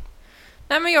person.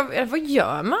 Nej, men vad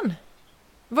gör man?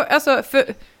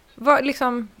 Vad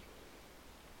liksom...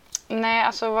 Nej,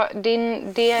 alltså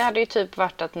det hade ju typ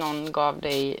varit att någon gav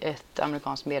dig ett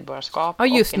amerikanskt medborgarskap och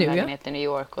en lägenhet i New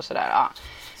York och sådär. Ja.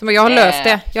 Så jag har löst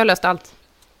det. Jag har löst allt.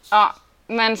 Ja,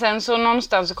 men sen så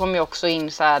någonstans så kommer jag också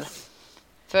in så här.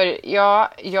 För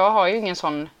jag har ju ingen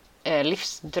sån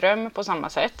livsdröm på samma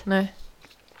sätt. Nej.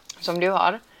 Som du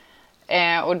har.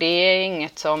 Och det är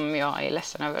inget som jag är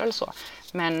ledsen över eller så.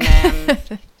 Men...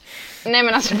 nej,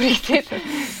 men alltså på riktigt.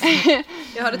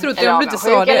 Jag hade trott det om du inte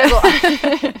sa det.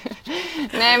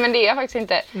 Nej, men det är jag faktiskt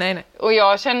inte. Nej. Och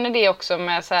jag känner det också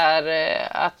med så här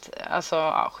att,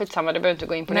 alltså, skitsamma, det behöver inte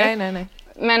gå in på det. Nej.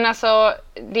 Men alltså,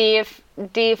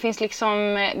 det finns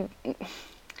liksom...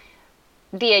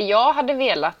 Det jag hade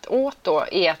velat åt då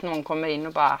är att någon kommer in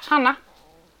och bara, Hanna.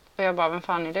 Och jag bara, vem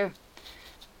fan är du?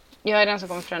 Jag är den som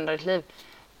kommer förändra ditt liv.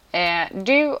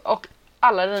 Du och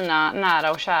alla dina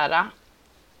nära och kära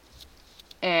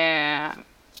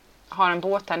har en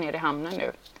båt här nere i hamnen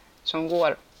nu som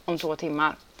går om 2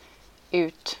 timmar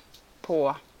ut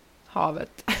på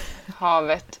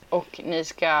havet och ni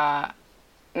ska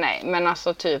men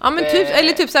alltså typ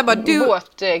eller typ så här bara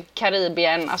båt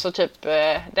Karibien, alltså typ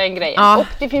den grejen. Och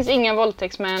det finns inga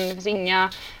våldtäktsmän, det finns inga,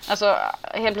 alltså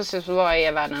helt plötsligt så var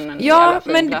är världen en jävla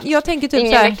fin plats. Jag tänker typ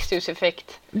ingen så här,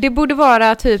 växthuseffekt. Det borde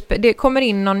vara typ, det kommer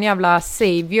in någon jävla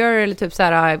savior eller typ så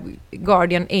här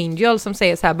guardian angel som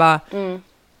säger så här bara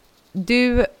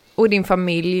du och din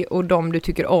familj och de du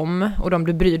tycker om och de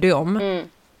du bryr dig om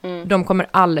de kommer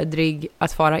aldrig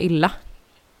att fara illa.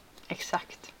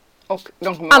 Exakt. Och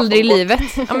de kommer aldrig i livet.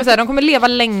 Ja, men så här, de kommer leva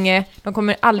länge, de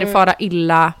kommer aldrig fara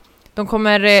illa. De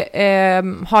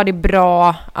kommer ha det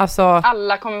bra. Alltså,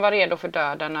 alla kommer vara redo för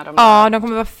döden när de dör. Ja, de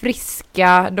kommer vara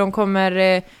friska. De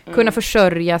kommer kunna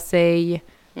försörja sig.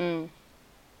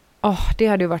 Det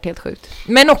hade ju varit helt sjukt.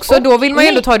 Men också, då vill man ju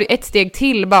ändå ta det ett steg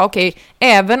till. Bara okej,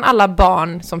 även alla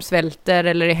barn som svälter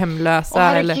eller är hemlösa.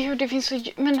 Herregud, det finns så...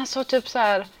 Men alltså typ så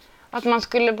här... Att man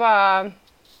skulle bara...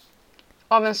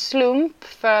 Av en slump,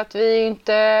 för att vi är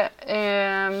inte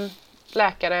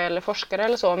läkare eller forskare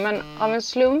eller så. Men av en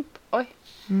slump,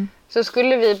 så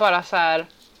skulle vi bara så här...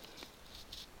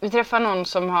 Vi träffar någon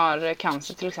som har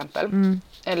cancer till exempel.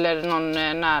 Eller någon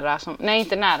nära som... Nej,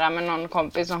 inte nära, men någon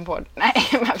kompis som får... Nej,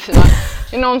 men fy fan.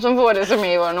 Det är någon som får det som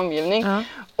är i vår omgivning.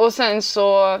 Och sen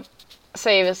så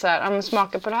säger vi så här, men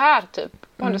smaka på det här typ.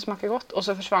 Det smakar gott. Och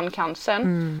så försvann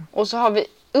cancern. Och så har vi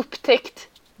upptäckt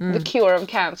the cure of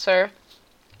cancer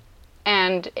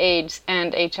and AIDS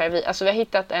and HIV. Alltså vi har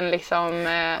hittat en liksom...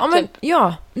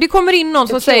 det kommer in någon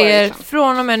som säger liksom.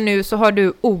 Från och med nu så har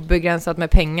du obegränsat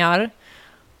med pengar.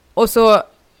 Och så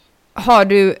har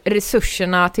du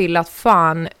resurserna till att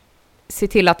fan se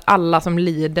till att alla som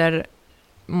lider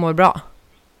mår bra.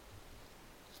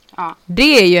 Ja.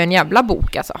 Det är ju en jävla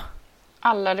bok alltså.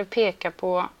 Alla du pekar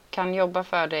på kan jobba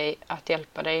för dig att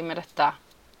hjälpa dig med detta.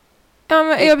 Ja,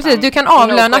 men, precis. Du kan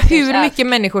avlöna hur mycket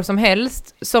människor som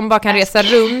helst som bara kan resa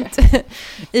runt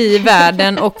i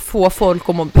världen och få folk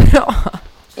att må bra.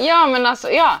 Ja, men alltså,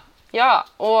 ja.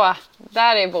 Och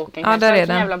där är boken. Ja, där är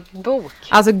den. Jävla bok.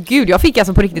 Alltså gud, jag fick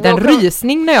alltså på riktigt en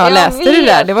rysning när jag läste det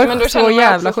där. Det var så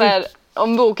jävla sjukt.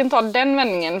 Om boken tar den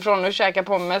vändningen från att käka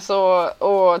pommes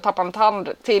och tappa en tand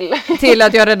till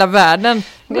att jag räddar världen.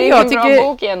 Det är en bra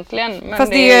bok egentligen. Men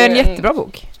fast det är en jättebra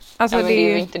bok. Alltså, det är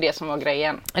ju inte det som var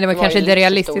grejen. Det var kanske inte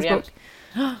realistisk bok.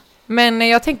 Men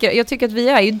jag tycker att vi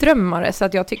är ju drömmare, så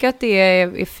att jag tycker att det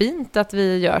är fint att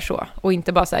vi gör så. Och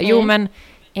inte bara så här, jo men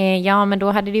men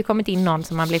då hade det ju kommit in någon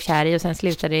som man blev kär i och sen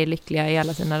slutade det lyckliga i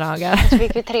alla sina dagar. Så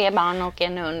fick vi 3 barn och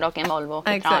en hund och en Volvo och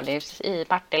ett radhus i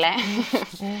Partille.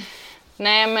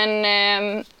 Nej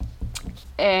men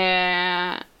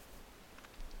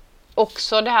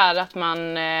också det här att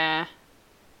man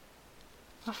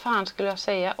vad fan skulle jag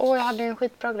säga? Jag hade ju en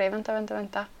skitbra grej.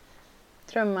 Vänta.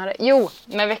 Drömmare. Jo,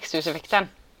 med växthuseffekten.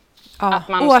 Ja.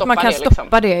 Att man kan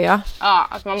stoppa det, ja. Ja,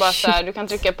 att man bara så här, du kan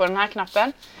trycka på den här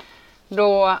knappen.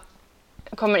 Då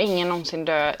kommer ingen någonsin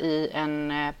dö i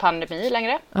en pandemi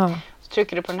längre. Ja. Så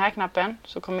trycker du på den här knappen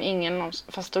så kommer ingen någonsin,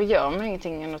 fast då gör man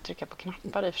ingenting än att trycka på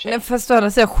knappar i och för sig. Nej, fast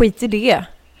då säger skit i det.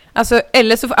 Alltså,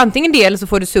 eller så antingen det eller så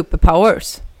får du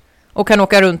superpowers. Och kan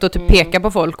åka runt och typ peka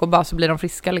på folk och bara så blir de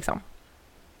friska liksom.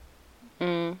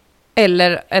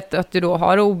 Eller att du då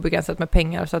har obegränsat med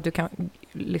pengar så att du kan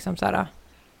liksom så här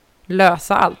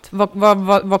lösa allt.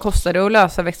 Vad kostar det att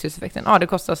lösa växthuseffekten? Ja, det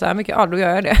kostar så här mycket. Ja, då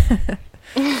gör jag det.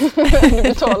 Du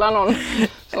betalar någon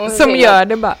som gör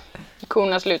det bara.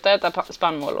 Korna slutar äta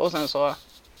spannmål och sen så...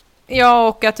 Ja,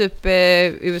 och att typ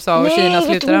USA och Kina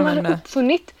slutar använda... Nej,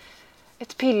 uppfunnit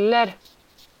ett piller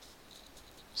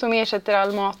som ersätter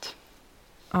all mat.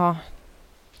 Ja.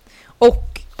 Och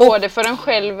både för en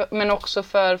själv men också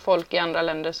för folk i andra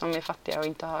länder som är fattiga och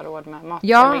inte har råd med mat.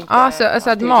 Ja, alltså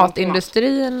att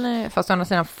matindustrin, fast å andra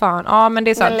sidan fan. Ja, men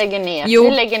det är sant. Den lägger ner.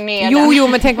 Vi lägger ner den. Jo,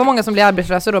 men tänk vad många som blir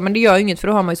arbetslösa då. Men det gör ju inget, för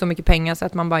då har man ju så mycket pengar så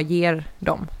att man bara ger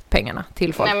dem pengarna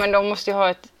till folk. Nej, men de måste ju ha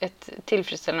ett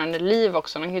tillfredsställande liv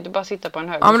också. De kan ju inte bara sitta på en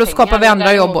hög. Ja, men då skapar vi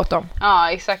andra jobb åt dem.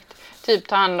 Ja, exakt. Typ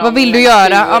ta hand om... Vad vill du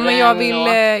göra? Ja, men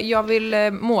jag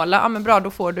vill måla. Ja, men bra,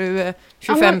 då får du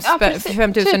 25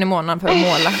 000 i månaden för att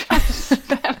måla.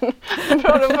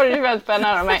 Bra, då får du 25 spänn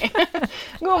här av mig.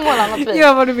 Gå och måla något fint.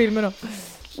 Gör vad du vill med dem.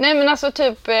 Nej, men alltså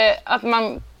typ att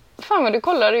man... Fan vad du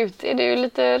kollar ut. Är du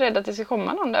lite rädd att det ska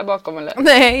komma någon där bakom eller?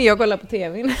 Nej, jag kollar på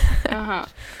tvn. Jaha.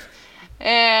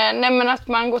 Nej, men att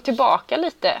man går tillbaka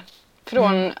lite.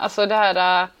 Från alltså det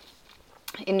här...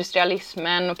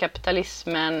 industrialismen och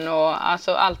kapitalismen och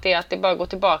alltså allt det, att det bara går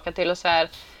tillbaka till och så här,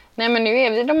 nej men nu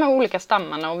är vi de här olika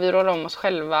stammarna och vi rår om oss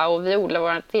själva och vi odlar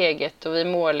vårt eget och vi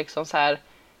mår liksom så här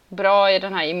bra i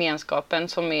den här gemenskapen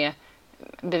som är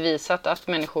bevisat att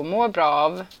människor mår bra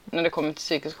av när det kommer till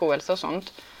psykisk ohälsa och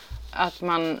sånt. Att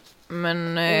man...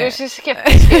 Men, du ser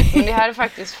skeptisk ut, men det här är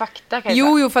faktiskt fakta.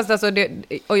 Jo, fast alltså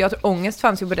och jag tror ångest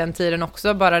fanns ju på den tiden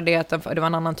också, bara det att det var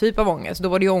en annan typ av ångest. Då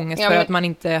var det ju ångest för att man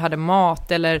inte hade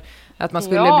mat eller att man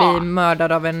skulle bli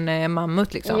mördad av en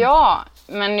mammut liksom. Ja,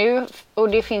 men nu, och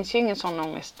det finns ju ingen sån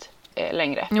ångest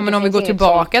längre. Ja, men om vi går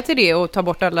tillbaka till det och tar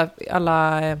bort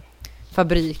alla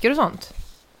fabriker och sånt.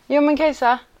 Ja, men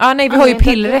Kajsa. Nej, vi har ju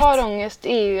pillret. Att vi har ångest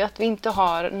är ju att vi inte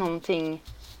har någonting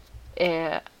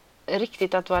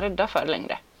riktigt att vara rädda för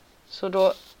längre. Så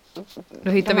då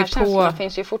hittar vi på...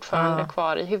 finns ju fortfarande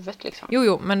kvar i huvudet liksom.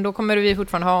 Jo, men då kommer vi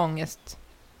fortfarande ha ångest.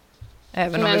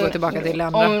 Även om vi går tillbaka till det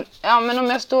andra. Men om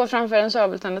jag står framför en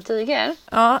sabeltandad tiger,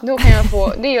 då kan jag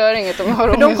få... Det gör inget om jag har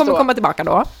ångest. De kommer komma tillbaka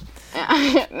då.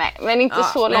 Nej, men inte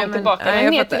så långt tillbaka. Men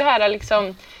ner till det här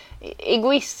liksom...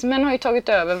 Egoismen har ju tagit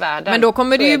över världen. Men då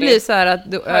kommer det ju bli så här att...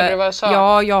 Hörde du vad jag sa?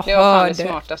 Ja, jag hörde. Det var fan det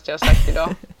smartaste jag har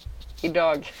sagt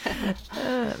idag.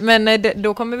 Men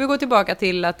då kommer vi gå tillbaka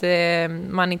till att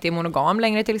man inte är monogam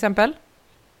längre till exempel.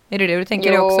 Är det du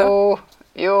tänker också?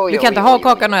 Jo. Du kan inte ha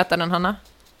kakan och äta den, Hanna.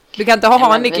 Du kan inte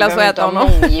ha Niklas och äta honom.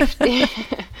 Vi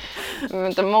behöver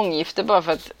inte månggifte bara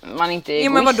för att man inte är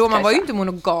egoist. Men vadå, man var ju inte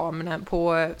monogam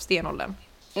på stenåldern.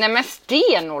 Nej, men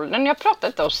stenåldern, jag pratar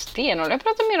inte om stenåldern. Jag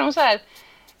pratar mer om så här.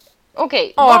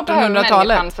 Okej, 1800-talet. Vad behöver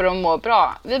människan för att må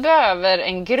bra? Vi behöver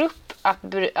en grupp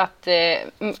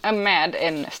med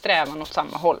en strävan åt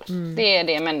samma håll. Det är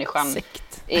det människan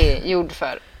är gjord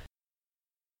för.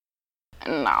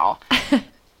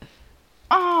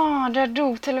 Där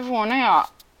dog telefonen, ja.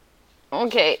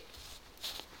 Okej.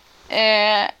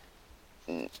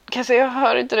 Kanske jag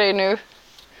hör inte dig nu.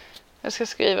 Jag ska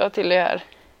skriva till dig här.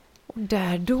 Och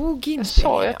där dog inte. Jag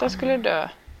sa ju att jag skulle dö.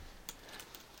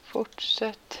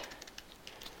 Fortsätt.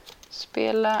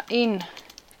 Spela in.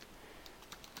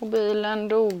 Mobilen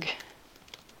dog.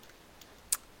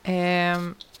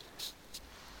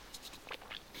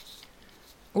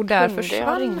 Och där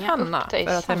försvann Hanna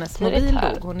för att hennes mobil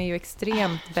dog. Hon är ju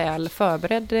extremt väl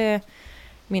förberedd,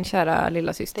 min kära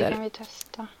lilla syster. Det kan vi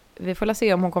testa. Vi får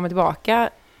se om hon kommer tillbaka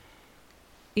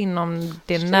inom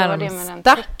det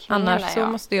närmsta. Annars så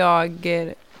måste jag...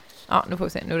 Ja, nu får vi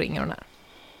se. Nu ringer hon här.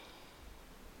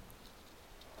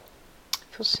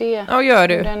 Får se. Ja, gör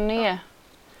du? Den är.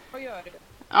 Vad gör du?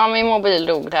 Ja, min mobil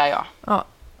dog där, ja.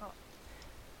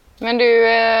 Men du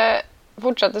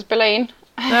fortsätter spela in?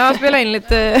 Ja, jag spelar in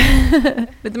lite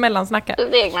mellansnackar.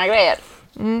 Lite egna grejer.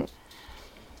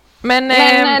 Men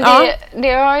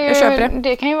det har ju, jag köper det.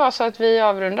 Det kan ju vara så att vi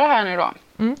avrundar här nu då.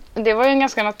 Det var ju en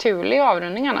ganska naturlig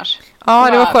avrundning annars. Ja,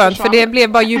 det var skönt för det blev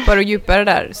bara djupare och djupare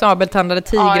där. Sabeltandade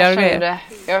tigrar och grejer.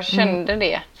 Jag kände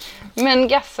det. Men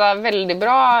Gassa väldigt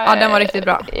bra. Ja, den var riktigt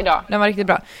bra. Idag. Den var riktigt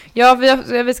bra. Ja,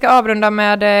 vi ska avrunda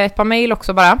med ett par mejl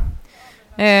också bara.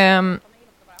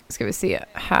 Ska vi se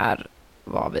här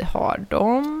vad vi har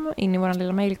dem in i våran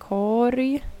lilla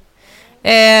mejlkorg.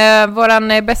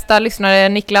 Våran bästa lyssnare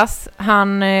Niklas,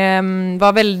 han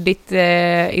var väldigt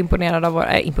imponerad av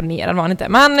imponerad var han inte,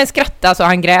 men han skrattade så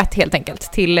han grät helt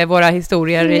enkelt till våra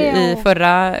historier i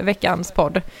förra veckans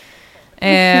podd.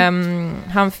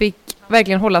 Han fick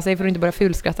verkligen hålla sig för att inte börja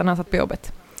fulskratta när han satt på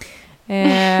jobbet.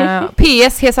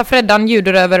 PS, Hesa Freddan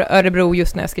ljuder över Örebro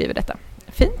just när jag skriver detta.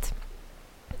 Fint.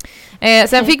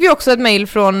 Sen fick vi också ett mejl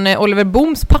från Oliver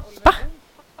Boms pappa.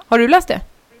 Har du läst det?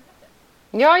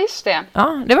 Ja, just det.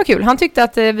 Ja, det var kul. Han tyckte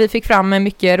att vi fick fram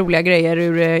mycket roliga grejer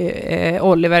ur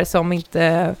Oliver som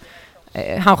inte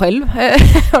han själv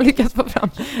har lyckats få fram.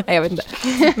 Nej, jag vet inte.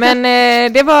 Men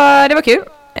det var kul.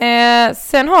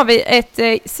 Sen har vi ett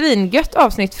svingött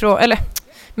avsnitt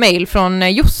mejl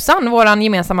från Jossan, våran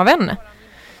gemensamma vän.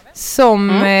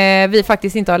 Som vi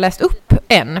faktiskt inte har läst upp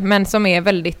än, men som är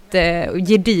väldigt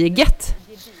gediget.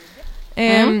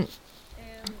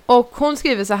 Och hon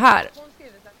skriver så här.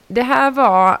 Det här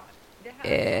var...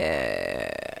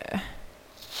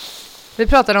 vi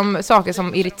pratade om saker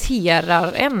som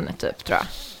irriterar en, typ, tror jag.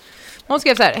 Hon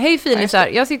skrev så här: hej finisar,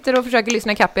 jag sitter och försöker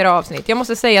lyssna kapp era avsnitt. Jag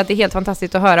måste säga att det är helt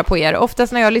fantastiskt att höra på er.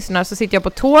 Oftast när jag lyssnar så sitter jag på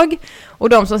tåg och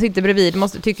de som sitter bredvid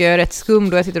måste tycka jag är rätt skum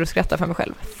då jag sitter och skrattar för mig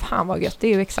själv. Fan vad gött, det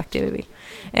är ju exakt det vi vill.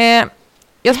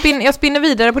 Jag spinner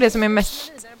vidare på det som är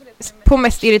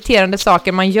mest irriterande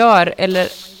saker man gör eller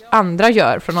andra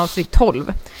gör från avsnitt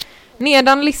 12.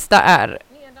 Nedan lista är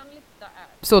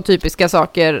så typiska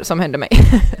saker som händer mig.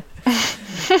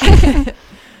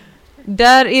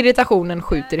 Där irritationen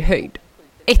skjuter i höjd.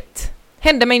 1.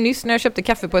 Hände mig nyss när jag köpte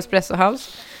kaffe på Espresso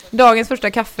House. Dagens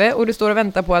första kaffe och du står och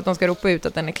väntar på att de ska ropa ut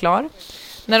att den är klar.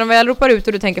 När de väl ropar ut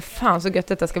och du tänker fan så gött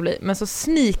detta ska bli. Men så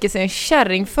sniker sig en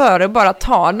kärring före och bara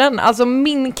tar den. Alltså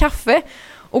min kaffe.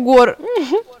 Och går...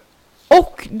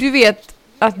 Och du vet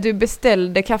att du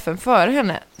beställde kaffen före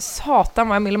henne. Satan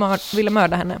vad jag ville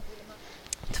mörda henne.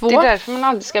 2. Det är därför man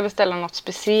alltid ska beställa något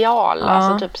special. Ja.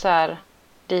 Alltså typ så här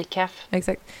decaf.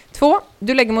 Exakt. 2.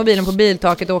 Du lägger mobilen på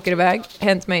biltaket och åker iväg.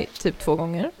 Hänt mig typ 2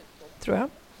 gånger, tror jag.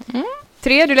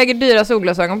 3. Du lägger dyra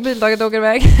solglasögon på biltaket och åker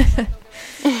iväg.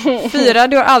 4.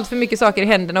 Du har allt för mycket saker i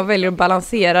händerna och väljer att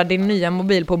balansera din nya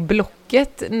mobil på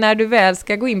blocket. När du väl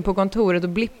ska gå in på kontoret och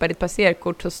blippa ditt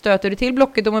passerkort så stöter du till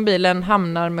blocket och mobilen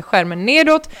hamnar med skärmen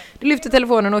nedåt. Du lyfter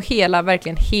telefonen och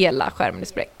verkligen hela skärmen är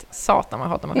spräckt. Satan vad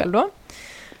jag hatar mig själv då.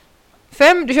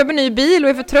 5. Du köper ny bil och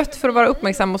är för trött för att vara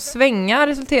uppmärksam och svänga.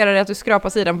 Resulterar i att du skrapar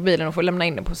sidan på bilen och får lämna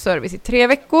in den på service i 3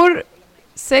 veckor.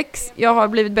 6. Jag har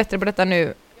blivit bättre på detta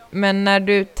nu. Men när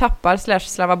du tappar /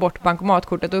 slavar bort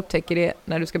bankomatkortet och upptäcker det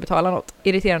när du ska betala något.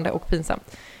 Irriterande och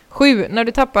pinsamt. 7. När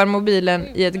du tappar mobilen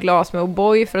i ett glas med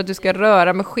O'boy för att du ska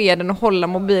röra med skeden och hålla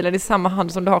mobilen i samma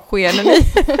hand som du har skeden i.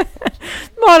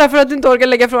 Bara för att du inte orkar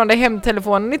lägga från dig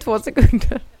hemtelefonen i 2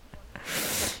 sekunder.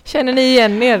 Känner ni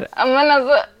igen er? Ja, men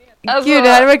alltså, gud, det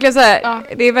här är verkligen så här. Ja.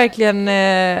 Det är verkligen...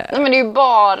 Nej, men det är ju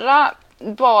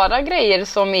bara grejer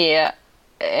som är...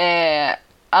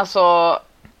 alltså...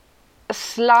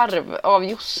 slarv av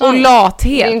Jossan. Och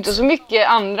lathet. Det är inte så mycket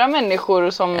andra människor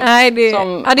som... Nej, det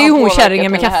är ju hon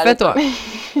kärringen med kaffet då.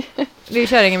 Det är ju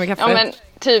kärringen med kaffet. Ja, men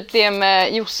typ det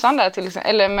med Jossan där till exempel,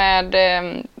 eller med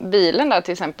bilen där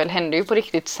till exempel, hände ju på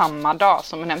riktigt samma dag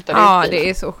som hon hämtade ut bilen. Ja, det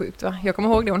är så sjukt va. Jag kommer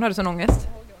ihåg det, hon hade sån ångest.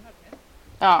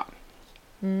 Ja.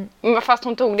 Fast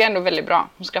hon tog det ändå väldigt bra.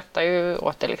 Hon skrattade ju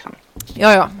åt det liksom.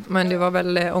 Ja, men det var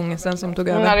väl ångesten som tog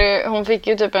över. Hon fick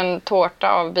ju typ en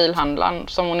tårta av bilhandlaren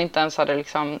som hon inte ens hade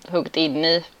liksom huggt in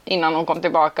i innan hon kom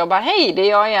tillbaka och bara hej, det är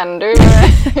jag igen du.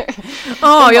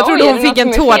 Ja, jag trodde hon fick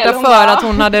en tårta för att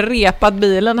hon hade repat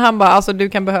bilen. Han bara, alltså du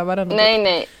kan behöva den.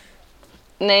 Nej.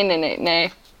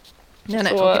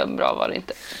 Så okay. Bra var det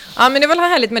inte. Ja, men det var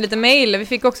härligt med lite mejl. Vi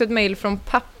fick också ett mejl från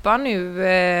pappa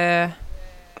nu.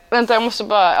 Vänta, jag måste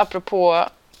bara, apropå,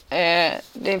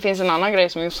 det finns en annan grej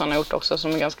som Jossan har gjort också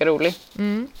som är ganska rolig.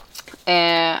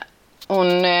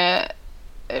 Hon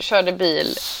körde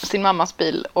bil, sin mammas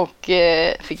bil, och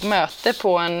fick möte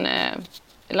på en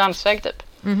landsväg typ.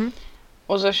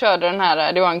 Och så körde den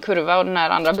här, det var en kurva och den här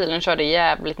andra bilen körde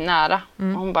jävligt nära. Och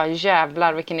hon bara,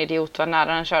 jävlar vilken idiot vad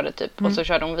nära den körde typ. Och så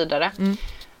körde hon vidare.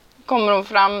 Kommer hon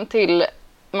fram till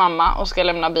mamma och ska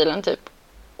lämna bilen typ.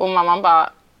 Och mamman bara,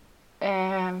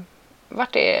 vad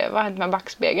har hänt med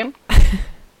backspegeln?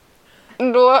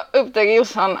 Då upptäcker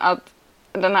Jossan att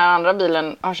den här andra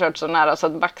bilen har kört så nära så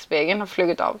att backspegeln har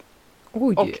flugit av.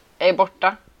 Oj. Och är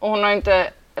borta. Och hon har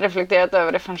inte reflekterat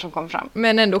över det förrän som kom fram.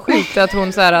 Men ändå sjukt att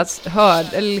hon så här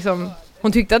hörde, eller liksom,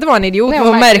 hon tyckte att det var en idiot, Nej, men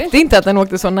hon märkte inte att den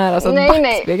åkte så nära så att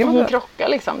backspegeln hon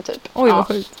krockade liksom typ. Oj, vad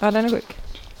sjukt. Ja, den är sjuk.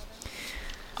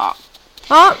 Ja.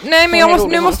 Ja, nej men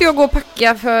nu måste jag gå och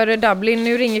packa för Dublin.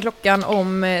 Nu ringer klockan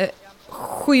om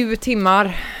 7 timmar.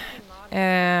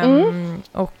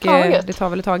 Och det tar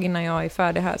väl ett tag innan jag är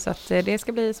färdig här, så att det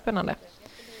ska bli spännande.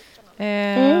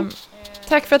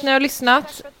 Tack för att ni har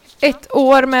lyssnat. 1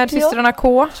 år med systrarna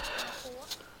K.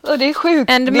 Och det är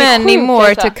sjukt. And many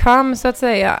more to come, så att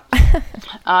säga.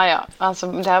 Ja. Alltså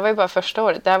det här var ju bara första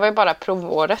året. Det här var ju bara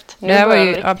provåret. Nu det här var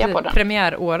ju riktiga podden.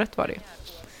 Premiäråret var det ju.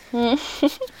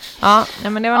 Ja,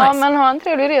 nej, men det var nice. Ja, men ha en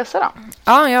trevlig resa då.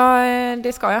 Ja,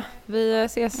 det ska jag. Vi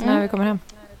ses när vi kommer hem.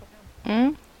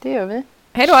 Det gör vi.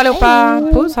 Hej då allihopa.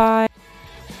 Puss, hej.